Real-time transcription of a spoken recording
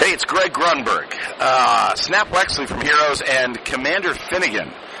Greg Grunberg, Snap Wexley from Heroes, and Commander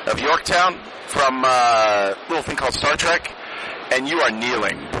Finnegan of Yorktown from a little thing called Star Trek, and you are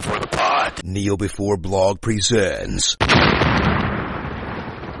kneeling before the pod. Kneel Before Blog presents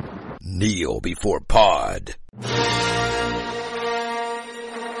Kneel Before Pod.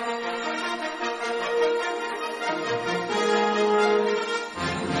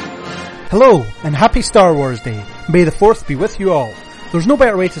 Hello, and happy Star Wars Day. May the 4th be with you all. There's no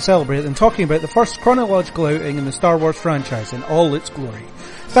better way to celebrate than talking about the first chronological outing in the Star Wars franchise in all its glory.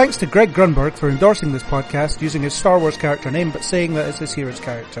 Thanks to Greg Grunberg for endorsing this podcast using his Star Wars character name, but saying that it's his hero's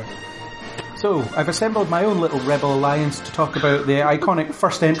character. So, I've assembled my own little rebel alliance to talk about the iconic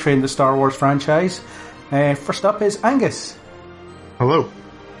first entry in the Star Wars franchise. First up is Angus. Hello.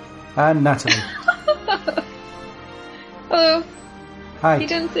 And Natalie. Hello. Hi. He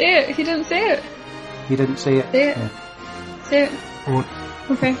didn't say it. He didn't say it. He didn't say it. Say it. Yeah. Say it.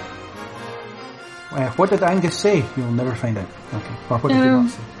 Okay. What did Angus say? You'll never find out. Okay. Well, what did he not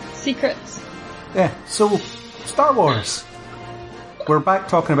say? Secrets. Yeah, so, Star Wars. We're back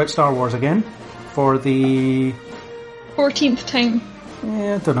talking about Star Wars again for the 14th time.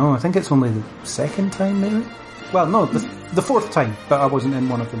 I don't know. I think it's only the second time, maybe? Well, no, the fourth time, but I wasn't in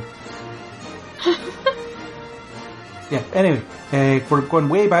one of them. Yeah, anyway, we're going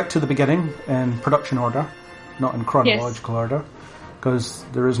way back to the beginning in production order, not in chronological order, because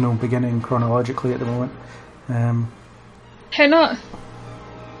there is no beginning chronologically at the moment. How not?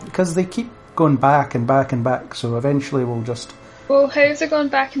 Because they keep going back and back and back, so eventually we'll just... Well, how's it going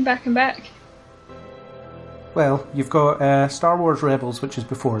back and back and back? Well, you've got Star Wars Rebels, which is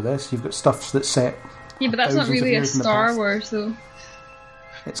before this. You've got stuff that's set... Yeah, but that's not really a Star Wars, though.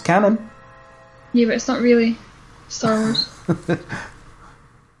 It's canon. Yeah, but it's not really Star Wars.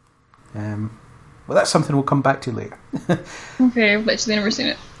 Well, that's something we'll come back to later. Okay, I've literally never seen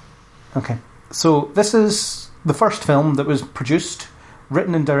it. Okay, so this is the first film that was produced,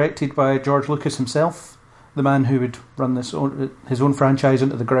 written and directed by George Lucas himself, the man who would run his own franchise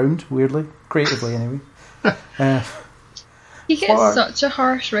into the ground, weirdly, creatively anyway. He gets such a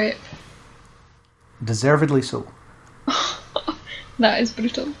harsh rep. Deservedly so. That is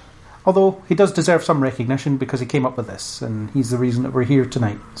brutal. Although he does deserve some recognition because he came up with this, and he's the reason that we're here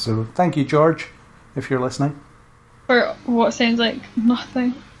tonight. So thank you, George, if you're listening. For what sounds like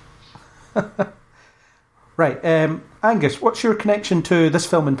nothing. Right, Angus, what's your connection to this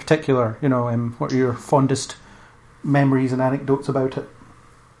film in particular? You know, what are your fondest memories and anecdotes about it?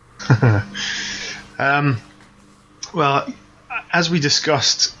 Well, as we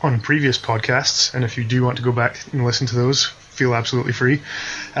discussed on previous podcasts, and if you do want to go back and listen to those, feel absolutely free.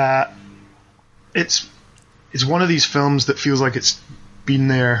 It's one of these films that feels like it's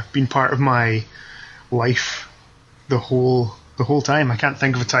been part of my life the whole time. I can't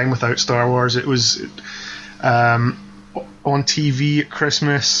think of a time without Star Wars. It was on TV at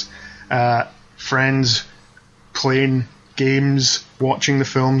Christmas, friends playing games, watching the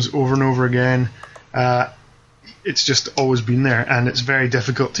films over and over again. It's just always been there, and it's very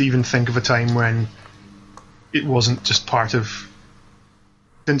difficult to even think of a time when it wasn't just part of,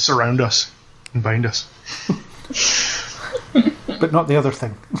 didn't surround us and bind us. But not the other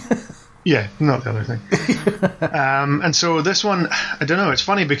thing. Yeah, not the other thing. And so this one, I don't know, it's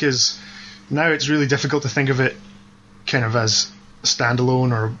funny because now it's really difficult to think of it kind of as a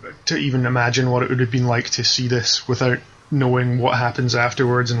standalone, or to even imagine what it would have been like to see this without knowing what happens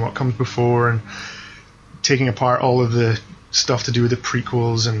afterwards and what comes before, and taking apart all of the stuff to do with the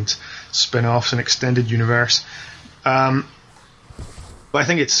prequels and spin-offs and extended universe. But I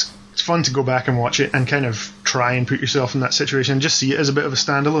think it's fun to go back and watch it and kind of try and put yourself in that situation and just see it as a bit of a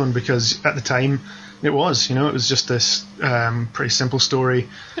standalone, because at the time it was just this pretty simple story.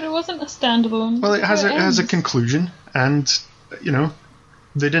 But it wasn't a standalone. Well, it has a conclusion, and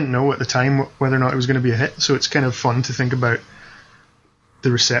they didn't know at the time whether or not it was going to be a hit, so it's kind of fun to think about the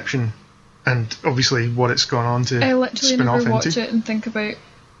reception and obviously what it's gone on to spin off into. I literally never watch it and think about,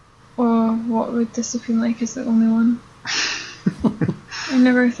 what would this have been like as the only one? I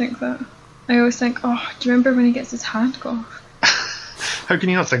never think that. I always think, do you remember when he gets his hand off? How can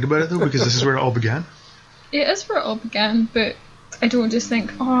you not think about it though? Because this is where it all began. It is where it all began, but I don't just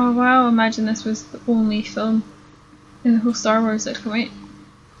think, oh wow, imagine this was the only film in the whole Star Wars that had come out.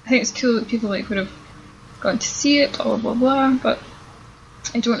 I think it's cool that people would have gone to see it, blah blah blah blah, but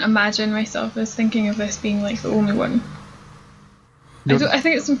I don't imagine myself as thinking of this being like the only one. I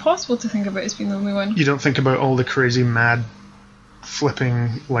think it's impossible to think about it as being the only one. You don't think about all the crazy mad flipping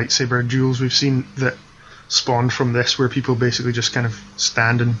lightsaber duels we've seen that spawned from this, where people basically just kind of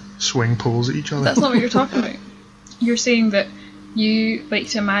stand and swing poles at each other. That's not what you're talking about. You're saying that you like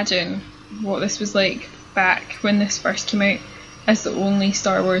to imagine what this was like back when this first came out as the only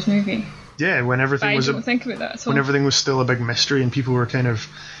Star Wars movie. Yeah, when But everything I was don't think about that at all. when everything was still a big mystery and people were kind of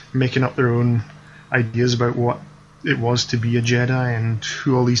making up their own ideas about what it was to be a Jedi and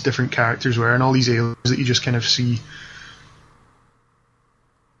who all these different characters were and all these aliens that you just kind of see.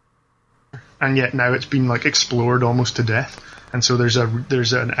 And yet now it's been like explored almost to death, and so there's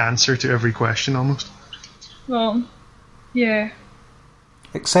an answer to every question almost. Well, yeah.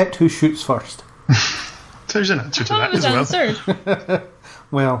 Except who shoots first. There's an answer I to thought that it was as well. answered.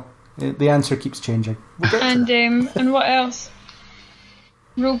 Well, the answer keeps changing. We'll get to that. And what else?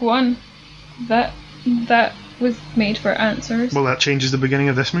 Rogue One. That was made for answers. Well, that changes the beginning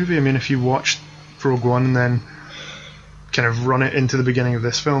of this movie. I mean, if you watched Rogue One and then kind of run it into the beginning of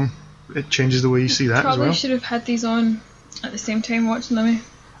this film, it changes the way you see that Probably as well. should have had these on at the same time watching them.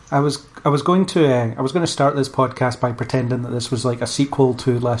 I was going to start this podcast by pretending that this was like a sequel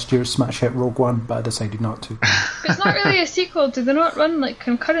to last year's smash hit Rogue One, but I decided not to. But it's not really a sequel. Do they not run like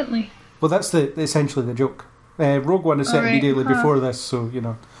concurrently? Well, that's essentially the joke. Rogue One is set Alright, immediately before this, so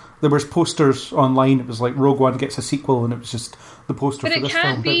there was posters online. It was like Rogue One gets a sequel, and it was just the poster But for it this can't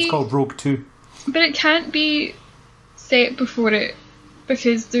film. But it's be- called Rogue 2. But it can't be set before it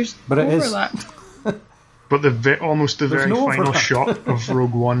because there's But it is. overlap. But almost the There's very no final overlap. shot of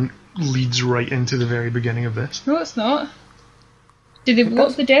Rogue One leads right into the very beginning of this. No, it's not. Did they blow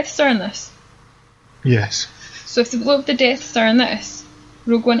up the Death Star in this? Yes. So if they blow up the Death Star in this,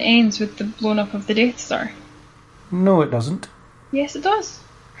 Rogue One ends with the blown up of the Death Star. No, it doesn't. Yes, it does.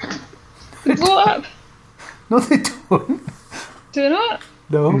 They blow it up. No, they don't. Do they not?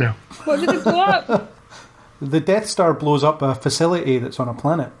 No. No. What did they blow up? The Death Star blows up a facility that's on a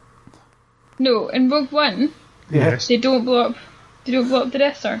planet. No, in Rogue One, Yeah. Yes. they don't blow up. They don't blow up the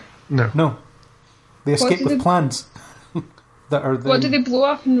Death Star. No. No. They escape do with they- plans that are What do they blow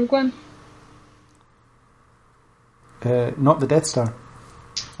up in Rogue One? not the Death Star.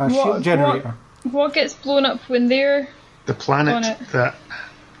 A shield generator. What gets blown up when they're The On planet it. that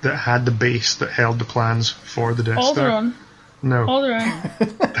had the base that held the plans for the Death Star. Alderaan? No,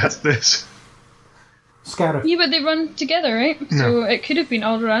 Alderaan. that's this. Scarif. Yeah, but they run together, right? So it could have been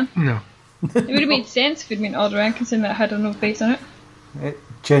Alderaan. No. It would have made sense if it had been Alderaan, considering that it had no base on it. It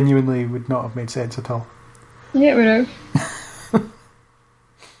genuinely would not have made sense at all. Yeah, it would have.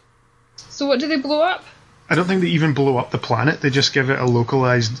 So what do they blow up? I don't think they even blow up the planet. They just give it a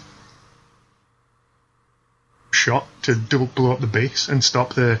localized shot to blow up the base and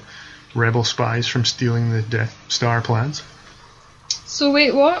stop the rebel spies from stealing the Death Star plans. So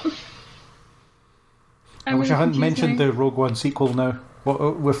wait, what? I wish I hadn't mentioned the Rogue One sequel now.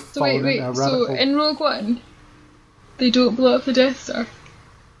 We've So wait, fallen into a rabbit so hole. in Rogue One, they don't blow up the Death Star.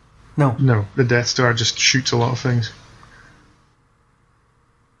 No. No, the Death Star just shoots a lot of things.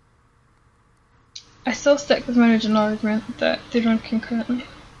 I still stick with my original argument that they run concurrently.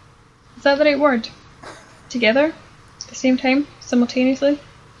 Is that the right word? Together? At the same time? Simultaneously?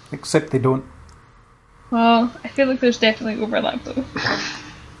 Except they don't. Well, I feel like there's definitely overlap though.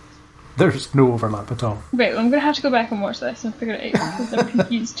 There's no overlap at all. Right, well, I'm going to have to go back and watch this and figure it out because I'm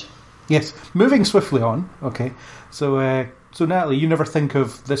confused. Yes. Moving swiftly on. Okay. So Natalie, you never think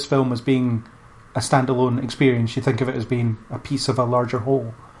of this film as being a standalone experience. You think of it as being a piece of a larger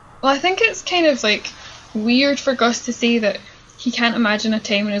whole. Well, I think it's kind of like weird for Gus to say that he can't imagine a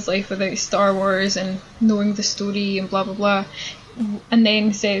time in his life without Star Wars and knowing the story and blah blah blah, and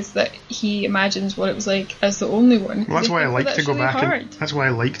then says that he imagines what it was like as the only one. Well, that's why I like to go back. Hard. That's why I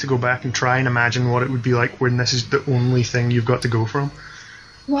like to go back and try and imagine what it would be like when this is the only thing you've got to go from.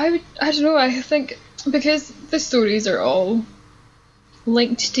 Why would I don't know? I think because the stories are all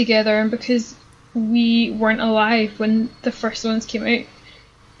linked together, and because we weren't alive when the first ones came out,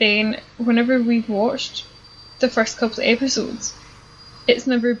 then whenever we've watched the first couple of episodes, it's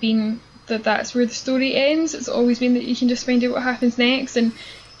never been that that's where the story ends. It's always been that you can just find out what happens next, and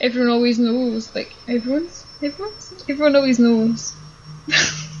everyone always knows. Like everyone always knows.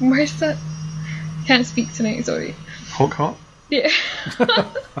 Where's that? Can't speak tonight. Sorry. Hulk hot. Yeah.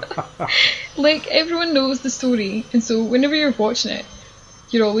 Like everyone knows the story, and so whenever you're watching it,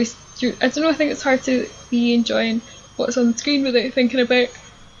 I don't know, I think it's hard to be enjoying what's on the screen without thinking about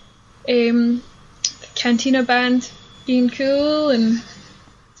the Cantina band being cool and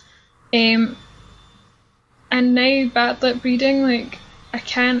now Bad Lip Reading, like I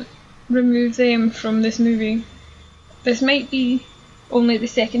can't remove them from this movie. This might be only the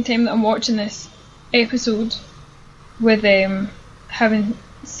second time that I'm watching this episode with having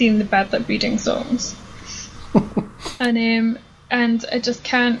seen the Bad Lip Reading songs. and I just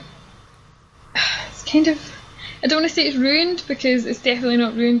can't. It's kind of I don't want to say it's ruined, because it's definitely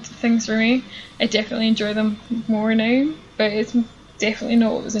not ruined things for me. I definitely enjoy them more now, but it's definitely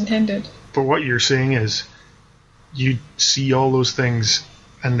not what was intended. But what you're saying is, you see all those things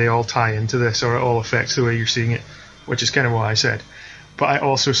and they all tie into this, or it all affects the way you're seeing it, which is kind of what I said. But I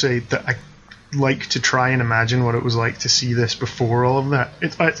also say that I like to try and imagine what it was like to see this before all of that.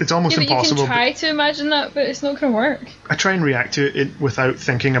 It's almost impossible. You can try to imagine that, but it's not going to work. I try and react to it without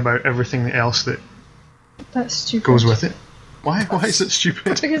thinking about everything else that That's stupid. goes with it. Why is it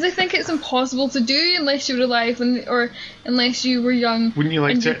stupid? Because I think it's impossible to do unless you were alive or unless you were young. Wouldn't you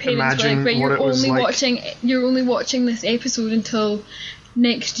like and your to parents imagine were like, what it was like? You're only watching this episode until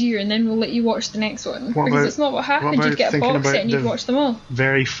next year, and then we'll let you watch the next one. Because it's not what happened. You'd get a box set and you'd watch them all.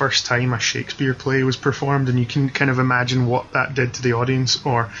 Very first time a Shakespeare play was performed, and you can kind of imagine what that did to the audience,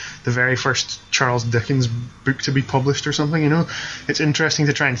 or the very first Charles Dickens book to be published or something. You know, it's interesting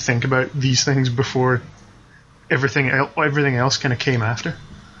to try and think about these things before everything else kind of came after.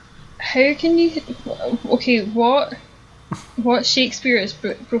 How can you? Okay, what Shakespeare is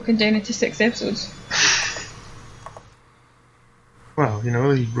broken down into 6 episodes? Well, you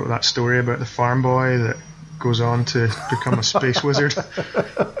know, he wrote that story about the farm boy that goes on to become a space wizard.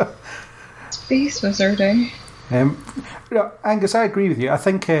 Space wizard, eh? Angus, I agree with you. I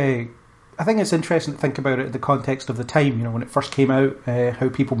think it's interesting to think about it in the context of the time. You know, when it first came out, how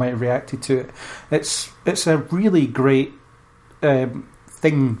people might have reacted to it. It's a really great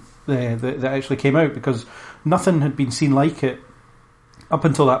thing that actually came out, because nothing had been seen like it up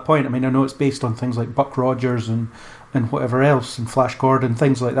until that point. I mean, I know it's based on things like Buck Rogers and whatever else, and Flash Gordon,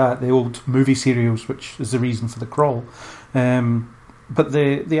 things like that, the old movie serials, which is the reason for the crawl. But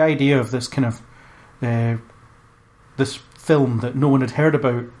the idea of this kind of this film that no one had heard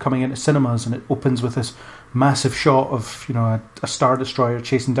about coming into cinemas, and it opens with this massive shot of, you know, a Star Destroyer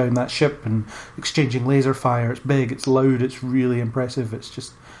chasing down that ship and exchanging laser fire. It's big, it's loud, it's really impressive. It's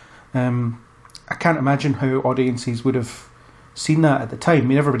just I can't imagine how audiences would have seen that at the time. I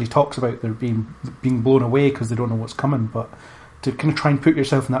mean, everybody talks about their being blown away because they don't know what's coming, but to kind of try and put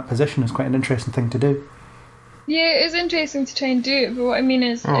yourself in that position is quite an interesting thing to do. Yeah, it's interesting to try and do it, but what I mean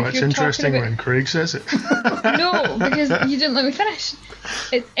is... it's interesting when Craig says it. No, because you didn't let me finish.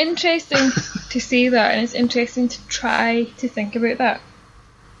 It's interesting to say that, and it's interesting to try to think about that.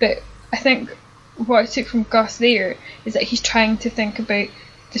 But I think what I took from Gus there is that he's trying to think about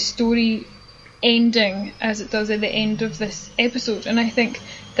the story ending as it does at the end of this episode. And I think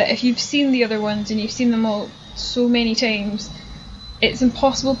that if you've seen the other ones and you've seen them all so many times, it's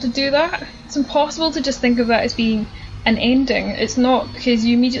impossible to do that. It's impossible to just think of that as being an ending. It's not, because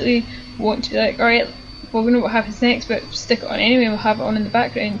you immediately want to be like, alright, well, we know what happens next, but stick it on anyway, we'll have it on in the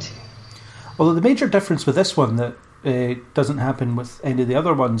background. Well, the major difference with this one that doesn't happen with any of the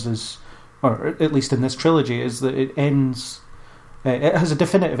other ones is, or at least in this trilogy, is that it ends... it has a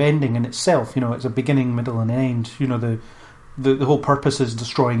definitive ending in itself. You know, it's a beginning, middle, and end. You know, the whole purpose is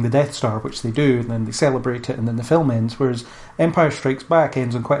destroying the Death Star, which they do, and then they celebrate it, and then the film ends. Whereas Empire Strikes Back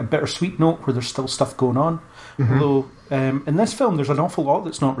ends on quite a bittersweet note, where there's still stuff going on. Mm-hmm. Although in this film, there's an awful lot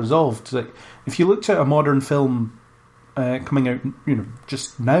that's not resolved. Like, if you looked at a modern film coming out, you know,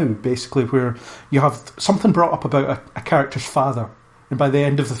 just now, basically, where you have something brought up about a character's father, and by the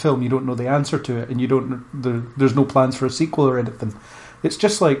end of the film you don't know the answer to it, and you don't. There's no plans for a sequel or anything. It's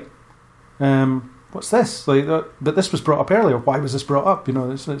just like, what's this? Like, but this was brought up earlier. Why was this brought up? You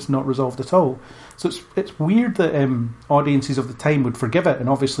know, it's not resolved at all. So it's weird that audiences of the time would forgive it, and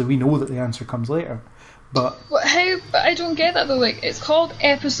obviously we know that the answer comes later. But how? But I don't get that though. Like, it's called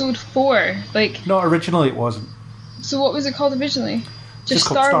Episode 4. Like, no, originally it wasn't. So what was it called originally? Just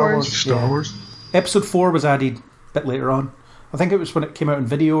Star Wars. Star Wars. Episode 4 was added a bit later on. I think it was when it came out in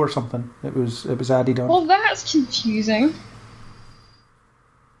video or something. It was added on. Well, that's confusing.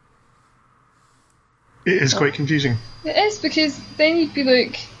 It is quite confusing. It is, because then you'd be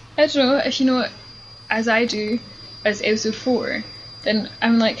like, I don't know, if you know it as I do, as Episode 4, then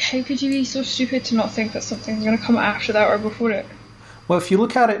I'm like, how could you be so stupid to not think that something's going to come after that or before it? Well, if you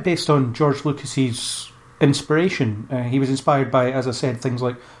look at it based on George Lucas's inspiration, he was inspired by, as I said, things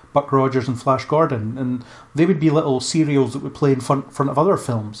like Buck Rogers and Flash Gordon, and they would be little serials that would play in front of other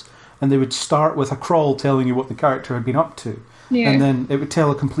films, and they would start with a crawl telling you what the character had been up to, and then it would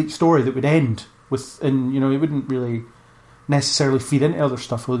tell a complete story that would end with, and you know, it wouldn't really necessarily feed into other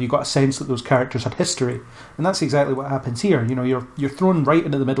stuff. Well, you got a sense that those characters had history, and that's exactly what happens here. You know, you're thrown right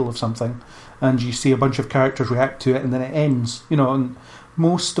into the middle of something, and you see a bunch of characters react to it, and then it ends. You know, and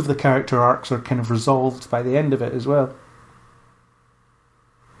most of the character arcs are kind of resolved by the end of it as well.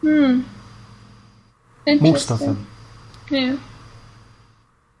 Interesting. Most of them. Yeah.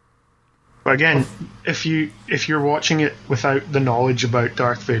 But again, if you're watching it without the knowledge about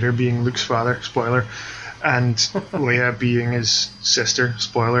Darth Vader being Luke's father, spoiler, and Leia being his sister,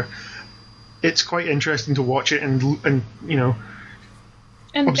 spoiler, it's quite interesting to watch it and you know,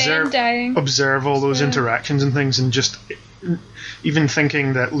 And observe Ben dying. observe all those Yeah. interactions and things, and just even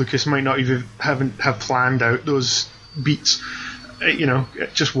thinking that Lucas might not even have planned out those beats. You know,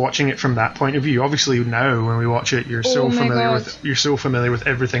 just watching it from that point of view. Obviously, now when we watch it, you're so Oh my familiar God. with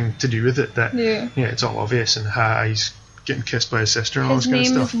everything to do with it that Yeah. it's all obvious. And he's getting kissed by his sister and all His this kind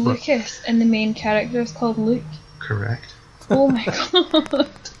name of is stuff. But Lucas, and the main character is called Luke. correct. Oh my god.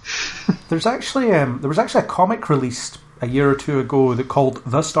 There's actually there was actually a comic released a year or two ago that called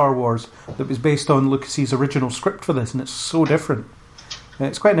The Star Wars that was based on Lucas's original script for this, and it's so different.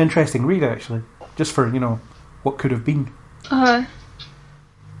 It's quite an interesting read, actually, just for what could have been. Uh,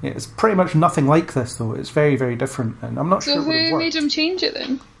 Yeah, it's pretty much nothing like this, though. It's very, very different, and I'm not so sure it would have who worked. made him change it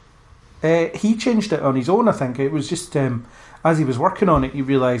then? He changed it on his own, I think. It was just as he was working on it, he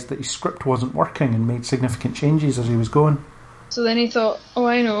realised that his script wasn't working and made significant changes as he was going. So then he thought, oh,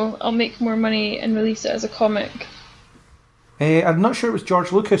 I know, I'll make more money and release it as a comic. I'm not sure it was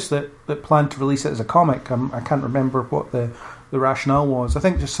George Lucas that planned to release it as a comic. I can't remember what the rationale was. I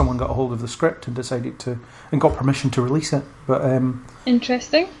think just someone got a hold of the script and decided to, and got permission to release it. But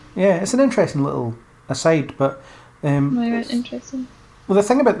Interesting. yeah, it's an interesting little aside. But Interesting. well, the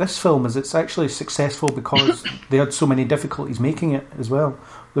thing about this film is it's actually successful because they had so many difficulties making it as well.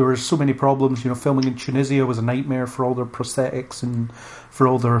 There were so many problems. Filming in Tunisia was a nightmare for all their prosthetics and for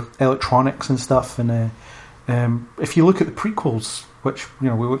all their electronics and stuff. And if you look at the prequels, which we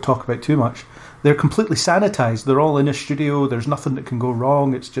won't talk about too much, they're completely sanitized. They're all in a studio. There's nothing that can go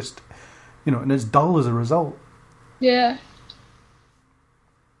wrong. It's just, and it's dull as a result. Yeah.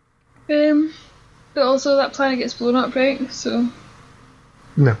 But also that planet gets blown up, right? So.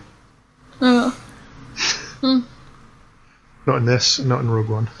 No, Oh well. not in this. Not in Rogue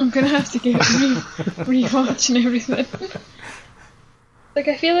One. I'm gonna have to get rewatch and everything. Like,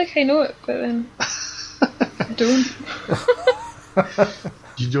 I feel like I know it, but then I don't.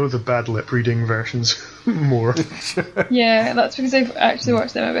 You know the bad lip reading versions more. Yeah, that's because I've actually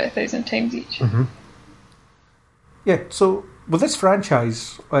watched them about 1,000 times each. Mm-hmm. Yeah, so with this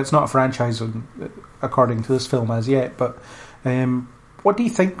franchise, well, it's not a franchise according to this film as yet, but what do you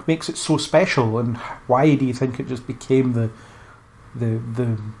think makes it so special, and why do you think it just became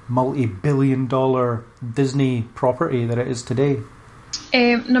the multi-billion-dollar Disney property that it is today?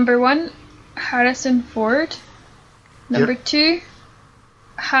 Number 1, Harrison Ford. Number 2,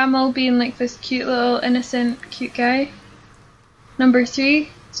 Hamill being like this cute little innocent cute guy. Number 3,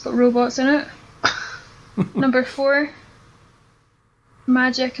 it's got robots in it. Number 4,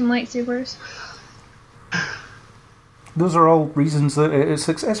 magic and lightsabers. Those are all reasons that it is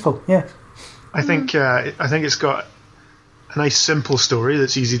successful. Yeah, I think it's got a nice simple story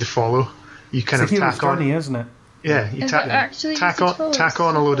that's easy to follow. You kind it's a of hero's tack on. journey, isn't it? Yeah, you Is it actually tack easy to follow? tack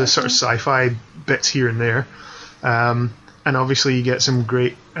on a load of sort of sci-fi bits here and there, and obviously you get some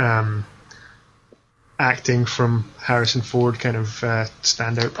great acting from Harrison Ford, kind of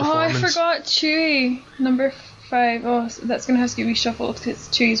standout Oh, I performance. forgot Chewie. Number 5. Oh, so that's going to have to get reshuffled because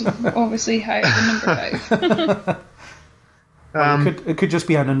Chewie's obviously higher than number 5. It could just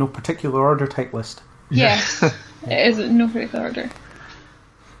be on a no particular order type list. Yes, it is in no particular order.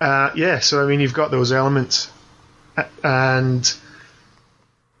 So I mean, you've got those elements, and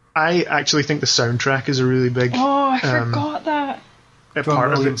I actually think the soundtrack is a really big Oh, I forgot that. part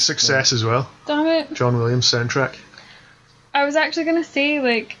John of Williams, its success as well. Damn it. John Williams soundtrack. I was actually going to say,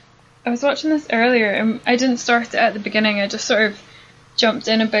 like, I was watching this earlier and I didn't start it at the beginning. I just sort of jumped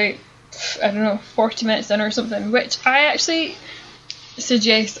in about, 40 minutes in or something, which I actually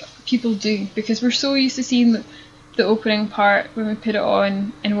suggest people do because we're so used to seeing the opening part when we put it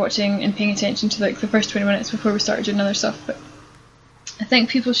on and watching and paying attention to like the first 20 minutes before we start doing other stuff. But I think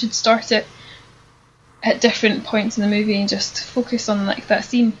people should start it at different points in the movie and just focus on like that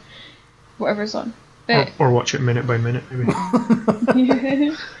scene, whatever's on. But Or watch it minute by minute, maybe.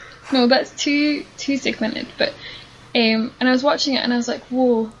 no, that's too segmented. But and I was watching it and I was like,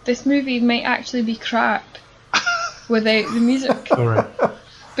 whoa, this movie might actually be crap without the music. All right.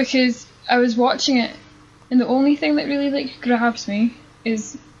 Because I was watching it and the only thing that really like grabs me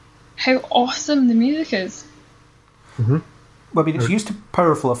is how awesome the music is. Well, I mean, it's used to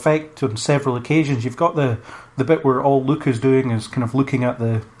powerful effect on several occasions. You've got the bit where all Luke is doing is kind of looking at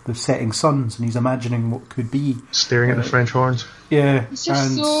the setting suns and he's imagining what could be. Staring at the French horns. Yeah, It's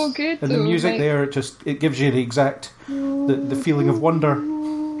just so good, and the though, music like- there, it gives you the exact the feeling of wonder.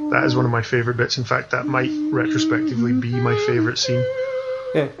 That is one of my favourite bits. In fact, that might retrospectively be my favourite scene.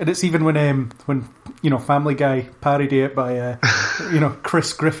 Yeah, and it's even when Family Guy parody it by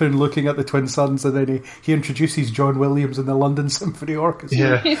Chris Griffin looking at the twin sons, and then he introduces John Williams and the London Symphony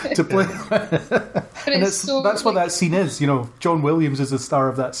Orchestra to play. And that's what that scene is. John Williams is the star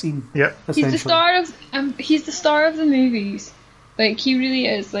of that scene. Yeah, he's the star of he's the star of the movies. Like, he really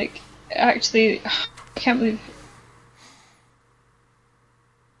is. Like, actually, I can't believe.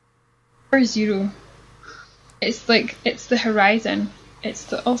 Or Zero. It's the horizon. It's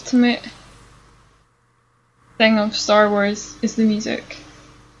the ultimate thing of Star Wars is the music.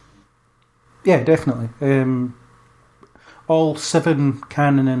 Yeah, definitely. All 7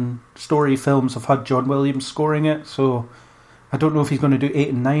 canon and story films have had John Williams scoring it, so I don't know if he's going to do 8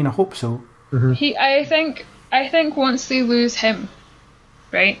 and 9. I hope so. Mm-hmm. I think once they lose him,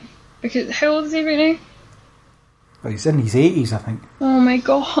 right? Because how old is he right now? Well, he's in his 80s, I think. Oh my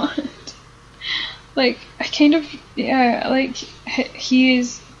god. Like, I kind of, like, he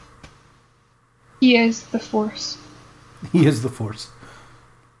is the Force. He is the Force.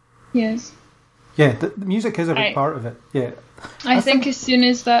 He is. Yeah, the music is a big part of it, yeah. I think as soon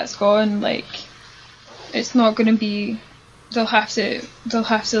as that's gone, like, it's not going to be, they'll have to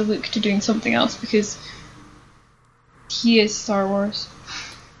look to doing something else, because he is Star Wars.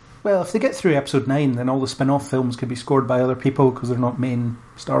 Well, if they get through episode 9, then all the spin-off films can be scored by other people, because they're not main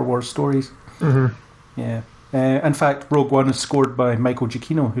Star Wars stories. Mm-hmm. Yeah. In fact, Rogue One is scored by Michael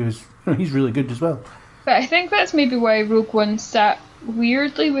Giacchino, who's he's really good as well. But I think that's maybe why Rogue One sat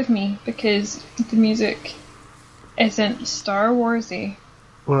weirdly with me, because the music isn't Star Warsy.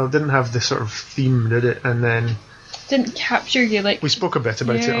 Well, it didn't have the sort of theme, did it? And then didn't capture you like. We spoke a bit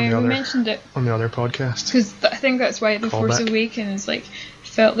about it on the other. We mentioned it on the other podcast. Because I think that's why The Force Awakens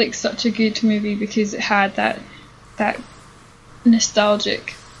felt like such a good movie, because it had that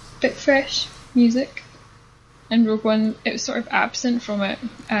nostalgic, bit fresh music. And Rogue One, it was sort of absent from it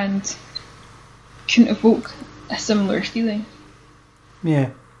and couldn't evoke a similar feeling.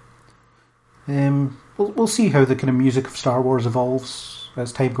 Yeah. We'll see how the kind of music of Star Wars evolves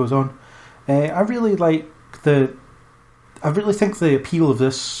as time goes on. I really think the appeal of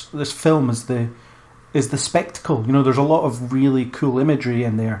this film is the spectacle. There's a lot of really cool imagery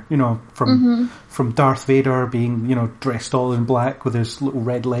in there. From Darth Vader being dressed all in black with his little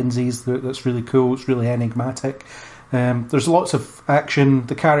red lenses. That's really cool. It's really enigmatic. There's lots of action.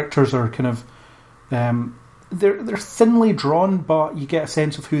 The characters are kind of they're thinly drawn, but you get a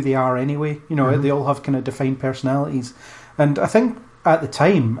sense of who they are anyway. They all have kind of defined personalities, and I think at the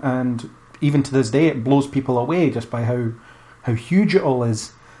time and even to this day it blows people away just by how huge it all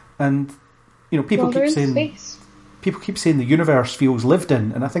is. And people keep saying the universe feels lived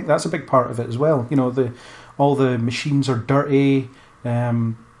in, and I think that's a big part of it as well. All the machines are dirty,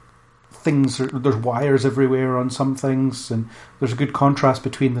 there's wires everywhere on some things, and there's a good contrast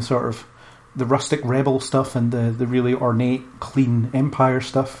between the sort of the rustic rebel stuff and the really ornate, clean Empire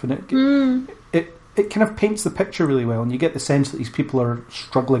stuff, and it kind of paints the picture really well, and you get the sense that these people are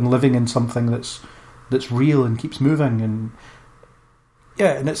struggling, living in something that's real and keeps moving, and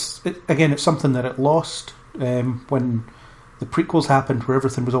yeah, and it's something that it lost when the prequels happened, where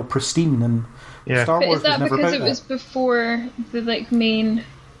everything was all pristine, and Star Wars was never about that. Is that because it was before the main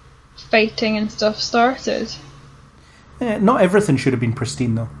fighting and stuff started? Not everything should have been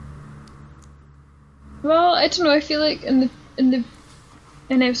pristine, though. Well, I don't know. I feel like in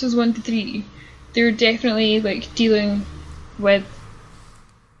episodes 1 to 3, they're definitely dealing with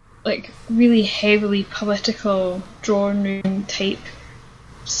really heavily political drawing room type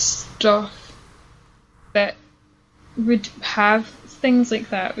stuff that would have things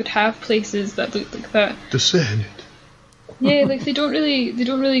like that, would have places that look like that. The Senate. Yeah, they don't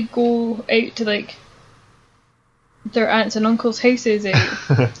really go out to their aunts and uncles' houses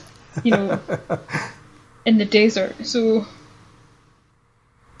out, in the desert. So,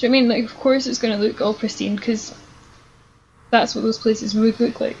 do you know what I mean? Of course it's going to look all pristine, because that's what those places would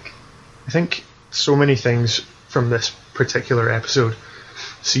look like. I think so many things from this particular episode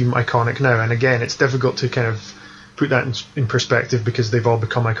seem iconic now, and again, it's difficult to kind of put that in perspective, because they've all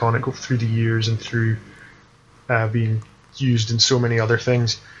become iconic through the years and through being used in so many other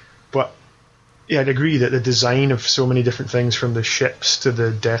things. But yeah, I'd agree that the design of so many different things, from the ships to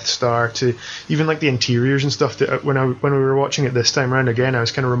the Death Star to even the interiors and stuff, that when we were watching it this time around again, I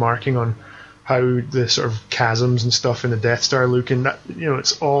was kind of remarking on how the sort of chasms and stuff in the Death Star look, and that,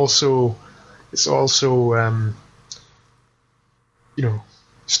 it's also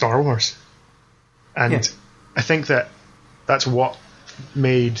Star Wars, and I think that's what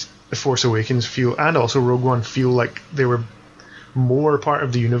made The Force Awakens feel, and also Rogue One, feel like they were more part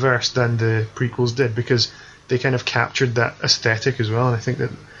of the universe than the prequels did, because they kind of captured that aesthetic as well. And I think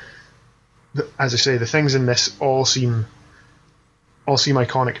that, as I say, the things in this all seem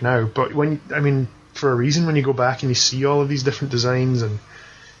iconic now. But for a reason, when you go back and you see all of these different designs and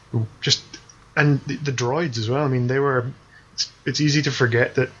the droids as well. I mean, it's easy to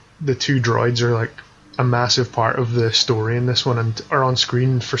forget that the two droids are like a massive part of the story in this one and are on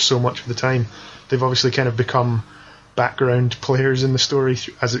screen for so much of the time. They've obviously kind of become background players in the story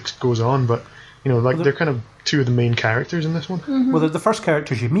as it goes on, but they're kind of two of the main characters in this one. Well, they're the first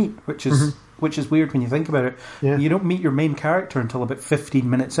characters you meet, which is weird when you think about it. Yeah. You don't meet your main character until about 15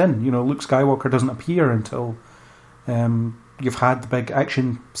 minutes in. Luke Skywalker doesn't appear until you've had the big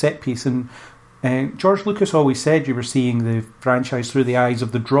action set piece. And George Lucas always said you were seeing the franchise through the eyes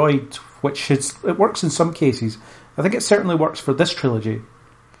of the droid, it works in some cases. I think it certainly works for this trilogy.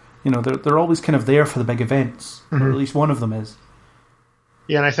 They're always kind of there for the big events, or at least one of them is.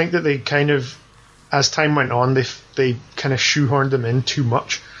 Yeah, and I think that they kind of, as time went on, they kind of shoehorned them in too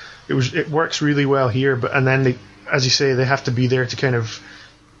much. It works really well here, and then they, as you say, they have to be there to kind of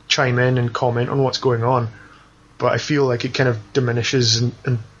chime in and comment on what's going on. But I feel like it kind of diminishes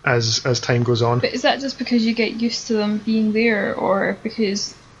as time goes on. But is that just because you get used to them being there, or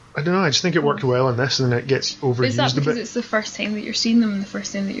because... I don't know, I just think it worked well in this, and then it gets overused a bit. Is that because it's the first time that you're seeing them, and the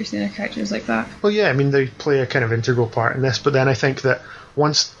first time that you're seeing their characters like that? Well, yeah, I mean, they play a kind of integral part in this, but then I think that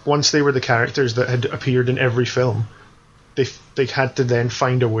once they were the characters that had appeared in every film, they had to then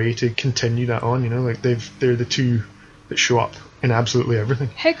find a way to continue that on, like they're the two that show up in absolutely everything.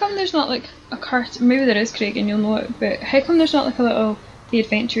 How come there's not like a cartoon? Maybe there is, Craig, and you'll know it, but how come there's not like a little The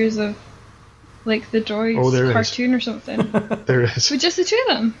Adventures of like the Droids cartoon or something? There is. With just the two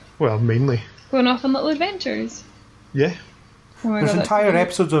of them? Well, mainly. Going off on little adventures? Yeah. Oh my There's God, entire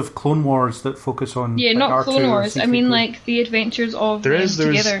episodes of Clone Wars that focus on... Yeah, like, not R2 Clone Wars. I mean, C-3PO. like, the adventures of There them is.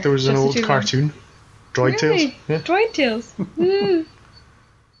 together. There was an Just the old two of them. cartoon. Droid Tales. Really? Yeah. Droid Tales. Woo.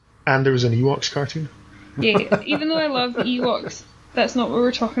 And there was an Ewoks cartoon. Yeah, even though I love the Ewoks, that's not what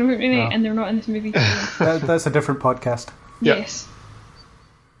we're talking about tonight, No. and they're not in this movie. That's a different podcast. Yeah. Yes.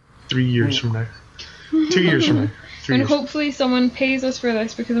 3 years from now. 2 years from now. 3 And years. hopefully someone pays us for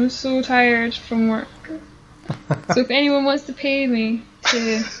this, because I'm so tired from work. So if anyone wants to pay me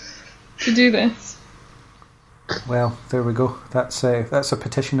to do this. Well, there we go. That's a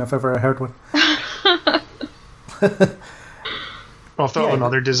petition if ever I heard one. I thought of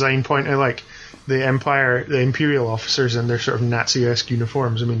another design point I like. The Imperial officers in their sort of Nazi-esque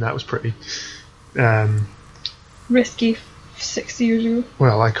uniforms. I mean, that was pretty Risky 60 years ago.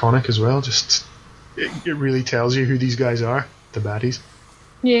 well, iconic as well. Just it really tells you who these guys are, the baddies.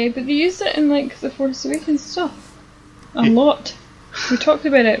 Yeah, but they used it in like the Force Awakens stuff a lot. We talked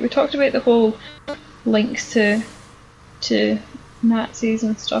about it. We talked about the whole links to Nazis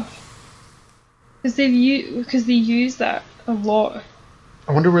and stuff because they use that a lot.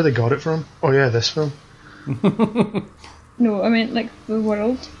 I wonder where they got it from. Oh yeah, this film. No, I meant like the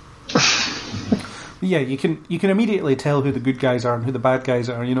world. Yeah, you can immediately tell who the good guys are and who the bad guys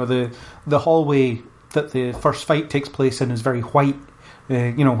are. The hallway that the first fight takes place in is very white,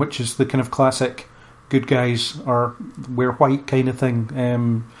 which is the kind of classic good guys are wear white kind of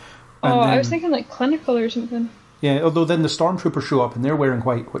thing. I was thinking like clinical or something. Yeah, although then the stormtroopers show up and they're wearing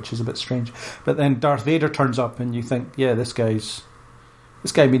white, which is a bit strange. But then Darth Vader turns up and you think, yeah, this guy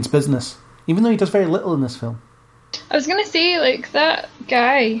means business, even though he does very little in this film. I was gonna say, like, that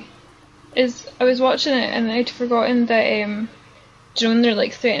guy I was watching it and I'd forgotten that, when they're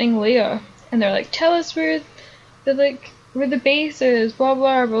like threatening Leia and they're like, tell us where the base is, blah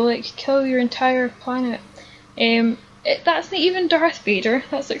blah, we'll like kill your entire planet. That's not even Darth Vader,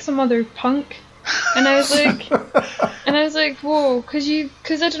 that's like some other punk. And I was like, whoa,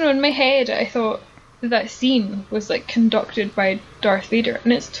 because I don't know, in my head I thought that scene was like conducted by Darth Vader,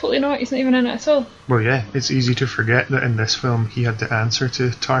 and it's totally not. He's not even in it at all. Well, yeah, it's easy to forget that in this film he had to answer to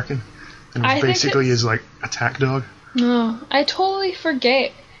Tarkin, and was basically his like attack dog. No, I totally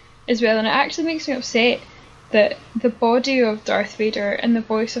forget as well, and it actually makes me upset that the body of Darth Vader and the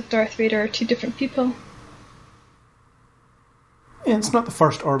voice of Darth Vader are two different people. Yeah, it's not the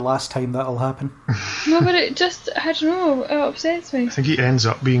first or last time that'll happen. No, but it just, I don't know, it upsets me. I think he ends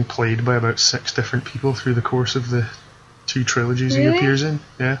up being played by about 6 different people through the course of the 2 trilogies Really? he appears in.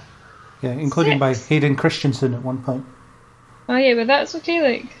 Yeah. Yeah, including by 6? Hayden Christensen at one point. Oh yeah, but that's okay,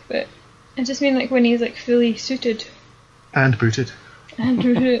 like, but I just mean like when he's like fully suited And booted. and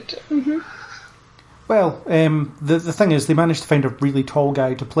rooted. Well, the thing is, they managed to find a really tall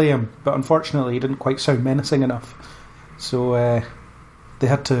guy to play him, but unfortunately he didn't quite sound menacing enough. So they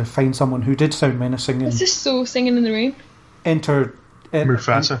had to find someone who did sound menacing and It's just so Singing in the Rain. enter...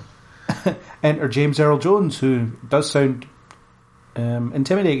 Mufasa. enter James Earl Jones, who does sound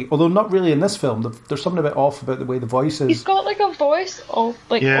intimidating, although not really in this film. There's something a bit off about the way the voice is. He's got like a voice,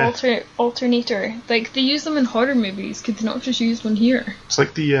 alternator. Like they use them in horror movies. Could they not just use one here? It's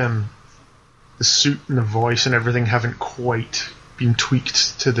like the suit and the voice and everything haven't quite been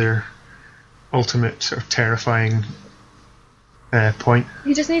tweaked to their ultimate sort of terrifying point.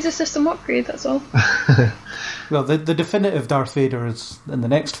 He just needs a system upgrade, that's all. Well, the definitive Darth Vader is in the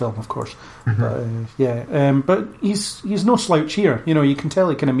next film, of course. But he's no slouch here. You know, you can tell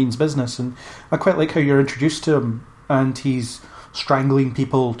he kind of means business, and I quite like how you're introduced to him, and he's strangling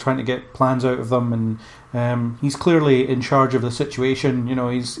people, trying to get plans out of them, and he's clearly in charge of the situation. You know,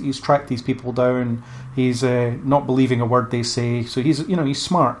 he's tracked these people down. He's not believing a word they say, so he's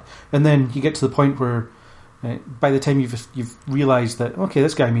smart. And then you get to the point where, by the time you've realised that, okay,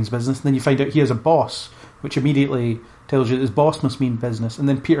 this guy means business, and then you find out he has a boss, which immediately tells you that his boss must mean business. And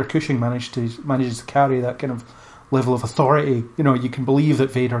then Peter Cushing manages to carry that kind of level of authority. You know, you can believe that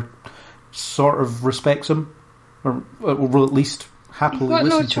Vader sort of respects him, or will at least happily listen to him.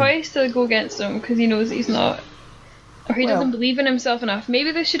 He's got no choice to go against him because he knows that he's not, or he doesn't believe in himself enough.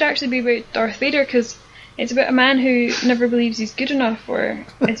 Maybe this should actually be about Darth Vader, because it's about a man who never believes he's good enough or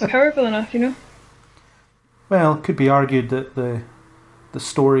is powerful enough, you know? Well, it could be argued that the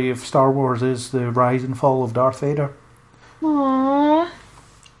story of Star Wars is the rise and fall of Darth Vader. Aww.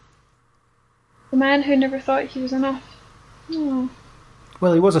 The man who never thought he was enough. Aww.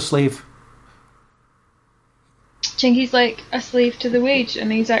 Well, he was a slave. Chingy's like a slave to the wage,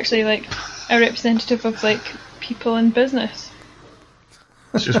 and he's actually like a representative of like people in business.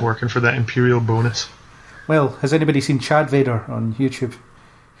 He's just working for that Imperial bonus. Well, has anybody seen Chad Vader on YouTube?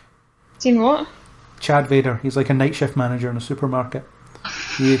 Seen what? Chad Vader. He's like a night shift manager in a supermarket.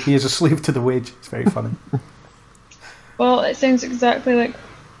 He is a slave to the wage. It's very funny. Well, it sounds exactly like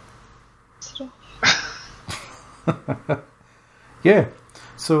stuff. Yeah.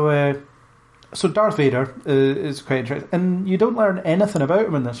 So Darth Vader is quite interesting, and you don't learn anything about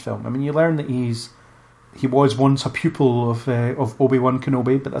him in this film. I mean, you learn that he was once a pupil of Obi-Wan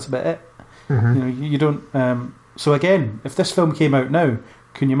Kenobi, but that's about it. Mm-hmm. You know, you don't. So again, if this film came out now,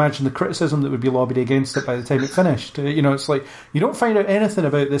 can you imagine the criticism that would be lobbied against it by the time it finished? You know, it's like, you don't find out anything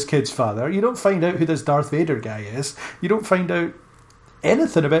about this kid's father. You don't find out who this Darth Vader guy is. You don't find out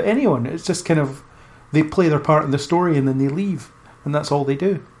anything about anyone. It's just kind of, they play their part in the story and then they leave. And that's all they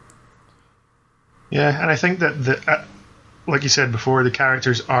do. Yeah, and I think that, like you said before, the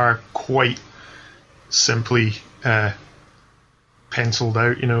characters are quite simply penciled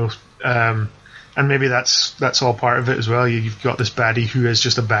out, you know. And maybe that's all part of it as well. You've got this baddie who is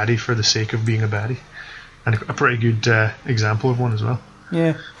just a baddie for the sake of being a baddie, and a pretty good example of one as well.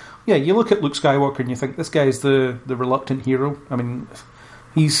 Yeah. You look at Luke Skywalker and you think this guy's the reluctant hero. I mean,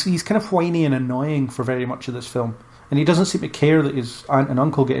 he's kind of whiny and annoying for very much of this film, and he doesn't seem to care that his aunt and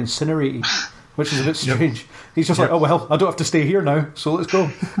uncle get incinerated, which is a bit strange. Yep. He's just like, oh well, I don't have to stay here now, so let's go.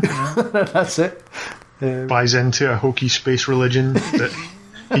 That's it. Buys into a hokey space religion that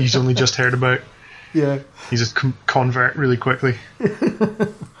he's only just heard about. Yeah, he's a convert really quickly.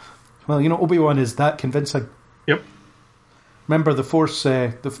 Well, you know, Obi-Wan is that convincing. Yep. Remember, the Force.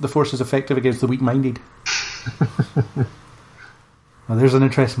 The Force is effective against the weak-minded. Well, there's an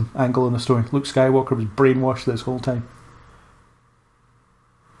interesting angle in the story. Luke Skywalker was brainwashed this whole time.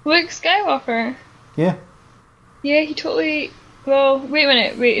 Luke Skywalker? Yeah. Yeah, he totally... Well, wait a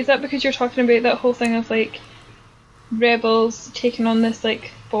minute. Wait, is that because you're talking about that whole thing of, like, rebels taking on this,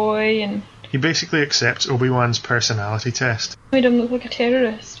 like, boy and... He basically accepts Obi-Wan's personality test. Made him look like a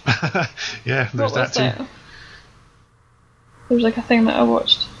terrorist. Yeah, there's that too. There was, like, a thing that I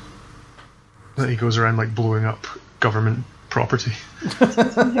watched. That he goes around, like, blowing up government property.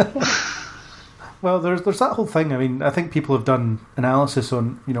 Well, there's that whole thing. I mean, I think people have done analysis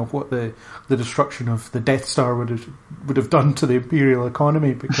on, you know, what the destruction of the Death Star would have done to the Imperial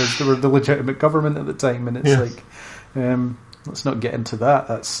economy, because they were the legitimate government at the time, and it's like, let's not get into that.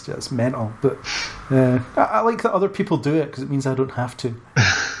 That's mental. But I like that other people do it because it means I don't have to.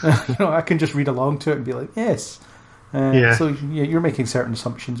 You know, I can just read along to it and be like, yes. So you're making certain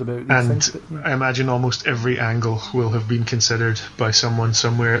assumptions about these things. But, I imagine almost every angle will have been considered by someone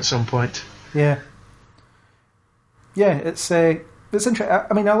somewhere at some point. Yeah. Yeah, it's interesting.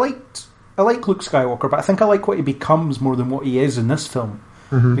 I mean, I like Luke Skywalker, but I think I like what he becomes more than what he is in this film,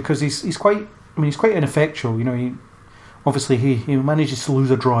 because he's quite ineffectual. You know, he manages to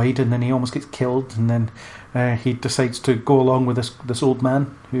lose a droid, and then he almost gets killed, and then he decides to go along with this old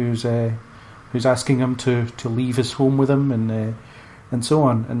man who's asking him to leave his home with him, and so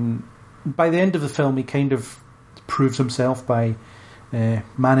on. And by the end of the film, he kind of proves himself by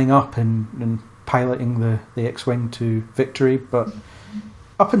manning up and piloting the X-Wing to victory. But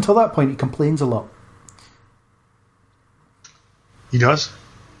up until that point, he complains a lot. He does?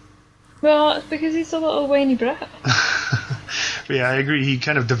 Well, it's because he's a little whiny brat. But yeah, I agree. He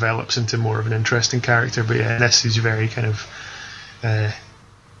kind of develops into more of an interesting character. But yeah, this is very kind of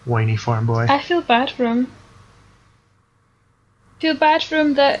whiny farm boy. I feel bad for him. I feel bad for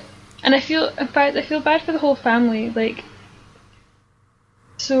him and I feel bad for the whole family. Like,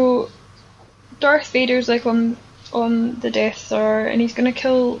 so Darth Vader's like on the Death Star, and he's gonna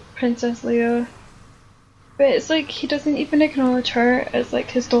kill Princess Leia. But it's like he doesn't even acknowledge her as like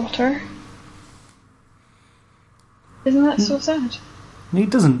his daughter. Isn't that so sad? He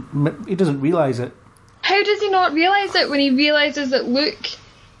doesn't realise it. How does he not realise it when he realises that Luke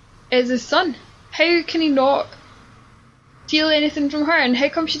is his son? How can he not feel anything from her? And how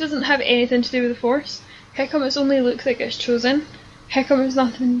come she doesn't have anything to do with the Force? How come it's only Luke that gets chosen? How come it's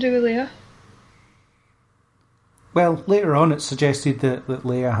nothing to do with Leia? Well, later on it's suggested that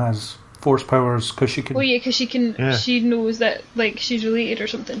Leia has Force powers because she can... Oh yeah, because she can. Yeah. She knows that like she's related or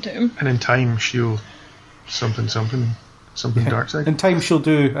something to him. And in time she'll something dark side. In time she'll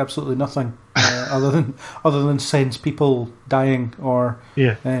do absolutely nothing other than sense people dying or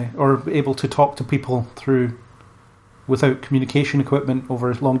able to talk to people without communication equipment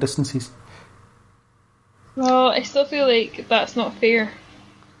over long distances. Well, I still feel like that's not fair.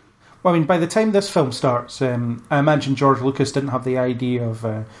 Well, I mean, by the time this film starts, I imagine George Lucas didn't have the idea of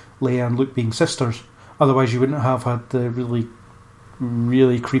Leia and Luke being sisters. Otherwise, you wouldn't have had the really,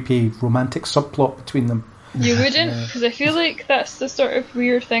 really creepy romantic subplot between them. You wouldn't, because I feel like that's the sort of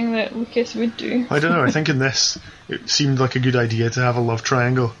weird thing that Lucas would do. I don't know, I think in this, it seemed like a good idea to have a love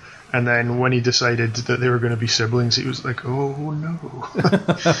triangle. And then when he decided that they were going to be siblings, he was like, oh no.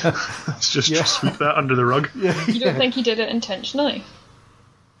 Let's just sweep that under the rug. Yeah. You don't think he did it intentionally?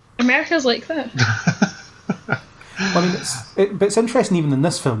 America's like that. I mean, but it's interesting even in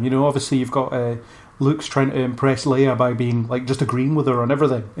this film. You know, obviously you've got Luke's trying to impress Leia by being like just agreeing with her on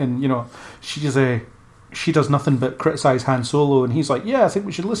everything, and you know she does nothing but criticise Han Solo, and he's like, yeah, I think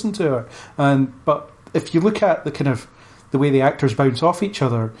we should listen to her. But if you look at the way the actors bounce off each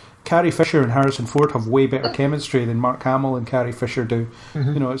other, Carrie Fisher and Harrison Ford have way better chemistry than Mark Hamill and Carrie Fisher do.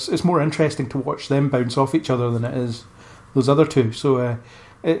 Mm-hmm. You know, it's more interesting to watch them bounce off each other than it is those other two. So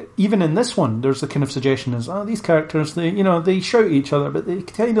even in this one, there's the kind of suggestion is, these characters, they shout at each other, but they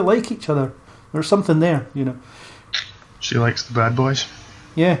kind of like each other. There's something there, you know. She likes the bad boys.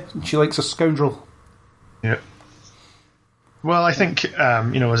 Yeah, she likes a scoundrel. Yeah. Well, I think,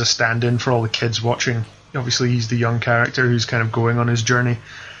 as a stand-in for all the kids watching, obviously he's the young character who's kind of going on his journey.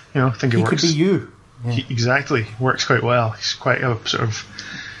 You know, I think it works. He could be you. Yeah. Exactly. Works quite well. He's quite a sort of...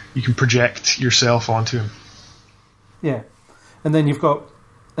 You can project yourself onto him. Yeah. And then you've got...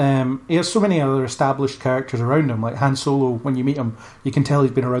 he has so many other established characters around him. Like Han Solo, when you meet him, you can tell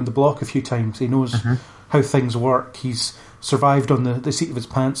he's been around the block a few times. He knows how things work. He's survived on the seat of his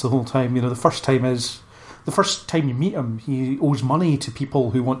pants the whole time. You know, the first time you meet him, he owes money to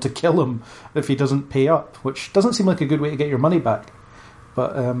people who want to kill him if he doesn't pay up, which doesn't seem like a good way to get your money back.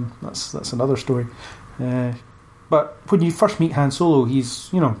 But that's another story. But when you first meet Han Solo, he's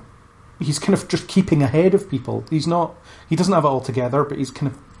kind of just keeping ahead of people. He doesn't have it all together, but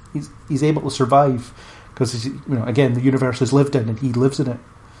he's able to survive because again, the universe is lived in and he lives in it.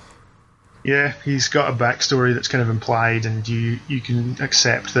 Yeah, he's got a backstory that's kind of implied, and you can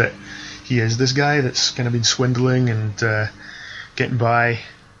accept that he is this guy that's kind of been swindling and getting by,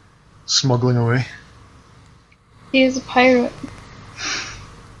 smuggling away. He is a pirate.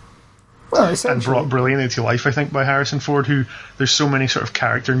 Well, and brought brilliantly to life, I think, by Harrison Ford, who there's so many sort of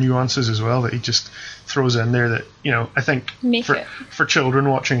character nuances as well that he just throws in there that, I think for children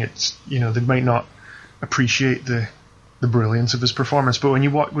watching it, they might not appreciate the brilliance of his performance. But when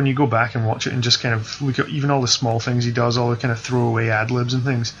you go back and watch it and just kind of look at even all the small things he does, all the kind of throwaway ad-libs and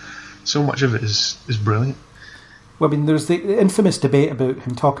things, so much of it is brilliant. Well, I mean, there's the infamous debate about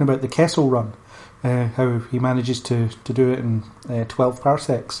him talking about the Kessel Run, how he manages to do it in 12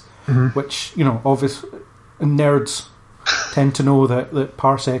 parsecs. Mm-hmm. Which, obvious nerds tend to know that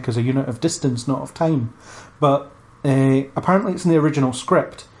parsec is a unit of distance, not of time. But apparently it's in the original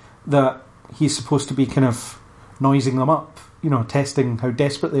script that he's supposed to be kind of noising them up, testing how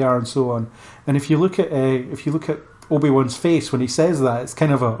desperate they are and so on. And if you look at Obi-Wan's face when he says that, it's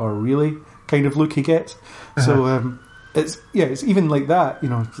kind of a really kind of look he gets. So it's even like that.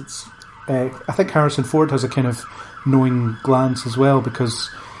 It's I think Harrison Ford has a kind of knowing glance as well,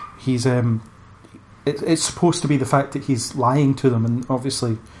 because he's it's supposed to be the fact that he's lying to them, and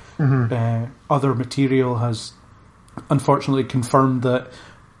obviously other material has unfortunately confirmed that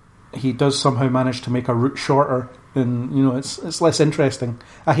he does somehow manage to make a route shorter, and it's less interesting.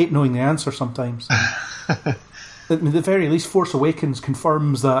 I hate knowing the answer sometimes. At the very least, Force Awakens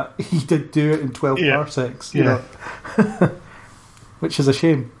confirms that he did do it in 12 parsecs, you know, which is a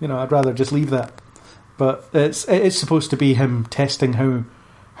shame. I'd rather just leave that. But it's supposed to be him testing how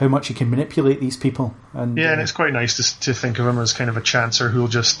much he can manipulate these people. And and it's quite nice to think of him as kind of a chancer who'll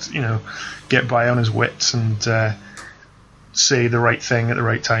just, get by on his wits and say the right thing at the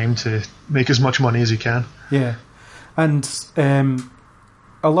right time to make as much money as he can. Yeah. And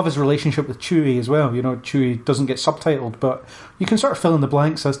I love his relationship with Chewie as well. Chewie doesn't get subtitled, but you can sort of fill in the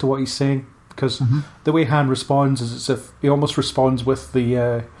blanks as to what he's saying, because the way Han responds is as if he almost responds with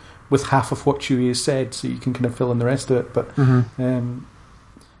the with half of what Chewie has said, so you can kind of fill in the rest of it. But and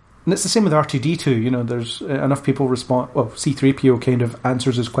it's the same with R2-D2. There's enough people respond. Well, C-3PO kind of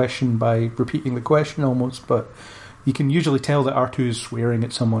answers his question by repeating the question almost, but you can usually tell that R2 is swearing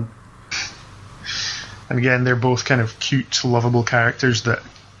at someone. And again, they're both kind of cute, lovable characters that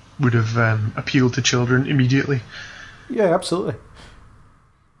would have appealed to children immediately. Yeah, absolutely.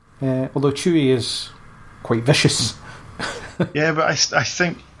 Although Chewie is quite vicious. Yeah, but I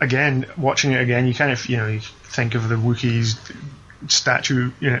think, again, watching it again, you kind of, you think of the Wookiees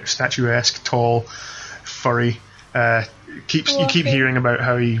statuesque, tall, furry. You keep hearing about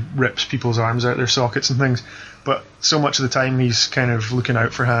how he rips people's arms out their sockets and things, but so much of the time he's kind of looking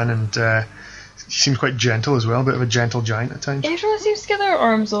out for Han, and he seems quite gentle as well, a bit of a gentle giant at times. Everyone seems to get their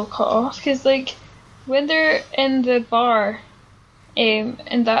arms all cut off, because, when they're in the bar,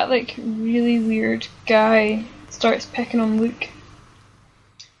 and that, really weird guy starts picking on Luke,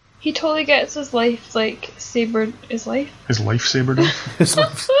 he totally gets his life, sabered. His life? His life sabered off? His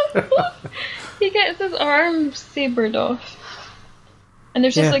life. He gets his arm sabered off. And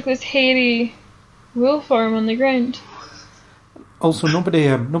there's just, this hairy wolf arm on the ground. Also,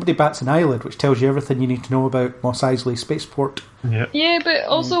 nobody bats an eyelid, which tells you everything you need to know about Mos Eisley Spaceport. Yeah, but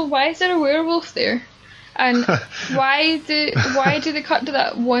also, why is there a werewolf there? And why do they cut to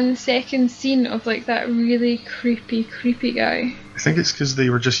that 1 second scene of that really creepy guy? I think it's because they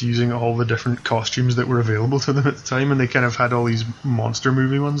were just using all the different costumes that were available to them at the time, and they kind of had all these monster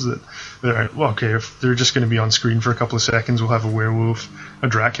movie ones that they're like, well, okay, if they're just going to be on screen for a couple of seconds, we'll have a werewolf, a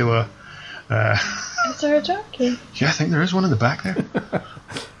Dracula. Is there a Dracula? Yeah, I think there is one in the back there.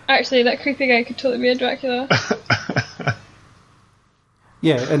 Actually, that creepy guy could totally be a Dracula.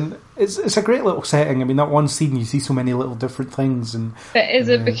 Yeah, and it's a great little setting. I mean, that one scene, you see so many little different things. But is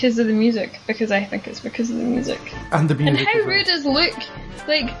it because of the music? Because I think it's because of the music. And the music. And how rude is Luke?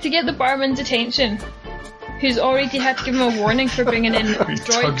 To get the barman's attention, who's already had to give him a warning for bringing in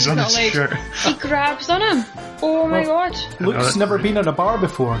droids he's not allowed. He grabs on him. Oh my god. Luke's never been in a bar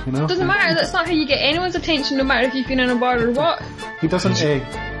before, Doesn't matter, that's not how you get anyone's attention, no matter if you've been in a bar or what. He doesn't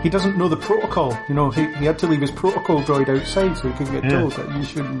know the protocol. He had to leave his protocol droid outside so he could get told that you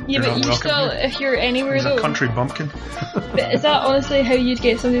shouldn't. Yeah, but you still, if you're anywhere He's though. a country bumpkin. But is that honestly how you'd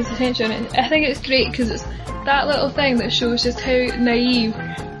get somebody's attention? I think it's great because it's that little thing that shows just how naive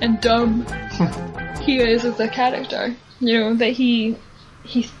and dumb he is as a character. That he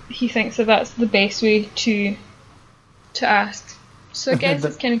thinks that that's the best way to ask. So I guess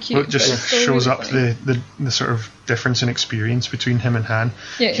it's kind of cute. Well, it just shows up the sort of difference in experience between him and Han.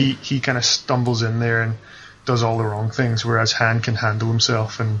 Yeah. He kind of stumbles in there and does all the wrong things, whereas Han can handle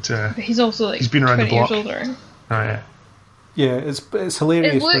himself. And but he's also he's been around 20 the block. years older. Oh yeah. Yeah, it's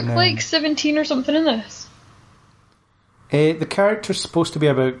hilarious. It looked like 17 or something in this. The character's supposed to be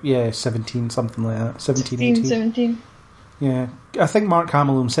about 17, something like that. 17, 18. 17. Yeah, I think Mark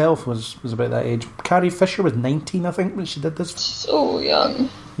Hamill himself was about that age. Carrie Fisher was 19, I think, when she did this. So young.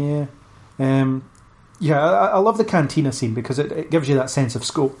 Yeah. I love the cantina scene because it gives you that sense of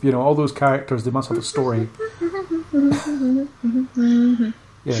scope. All those characters, they must have a story.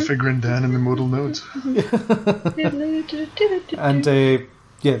 Yeah. Figuring Dan in the modal nodes. And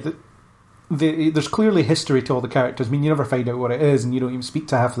there's clearly history to all the characters. I mean, you never find out what it is, and you don't even speak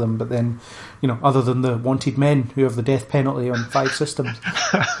to half of them. But then, other than the wanted men who have the death penalty on 5 systems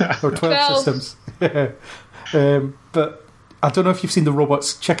or 12 systems. But I don't know if you've seen the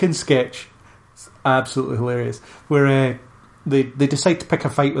Robots Chicken sketch. It's absolutely hilarious. Where they decide to pick a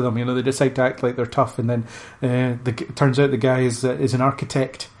fight with them. They decide to act like they're tough, and then it turns out the guy is an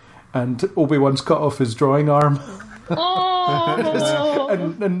architect, and Obi-Wan's cut off his drawing arm. Oh.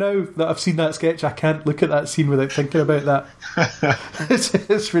 and now that I've seen that sketch, I can't look at that scene without thinking about that.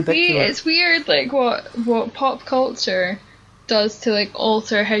 It's ridiculous. It's weird, what pop culture does to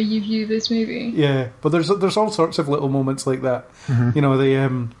alter how you view this movie. Yeah, but there's all sorts of little moments like that.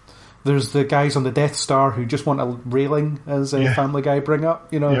 Mm-hmm. There's the guys on the Death Star who just want a railing, as Family Guy bring up.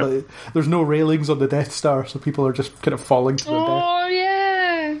 Like, there's no railings on the Death Star, so people are just kind of falling to their death. Oh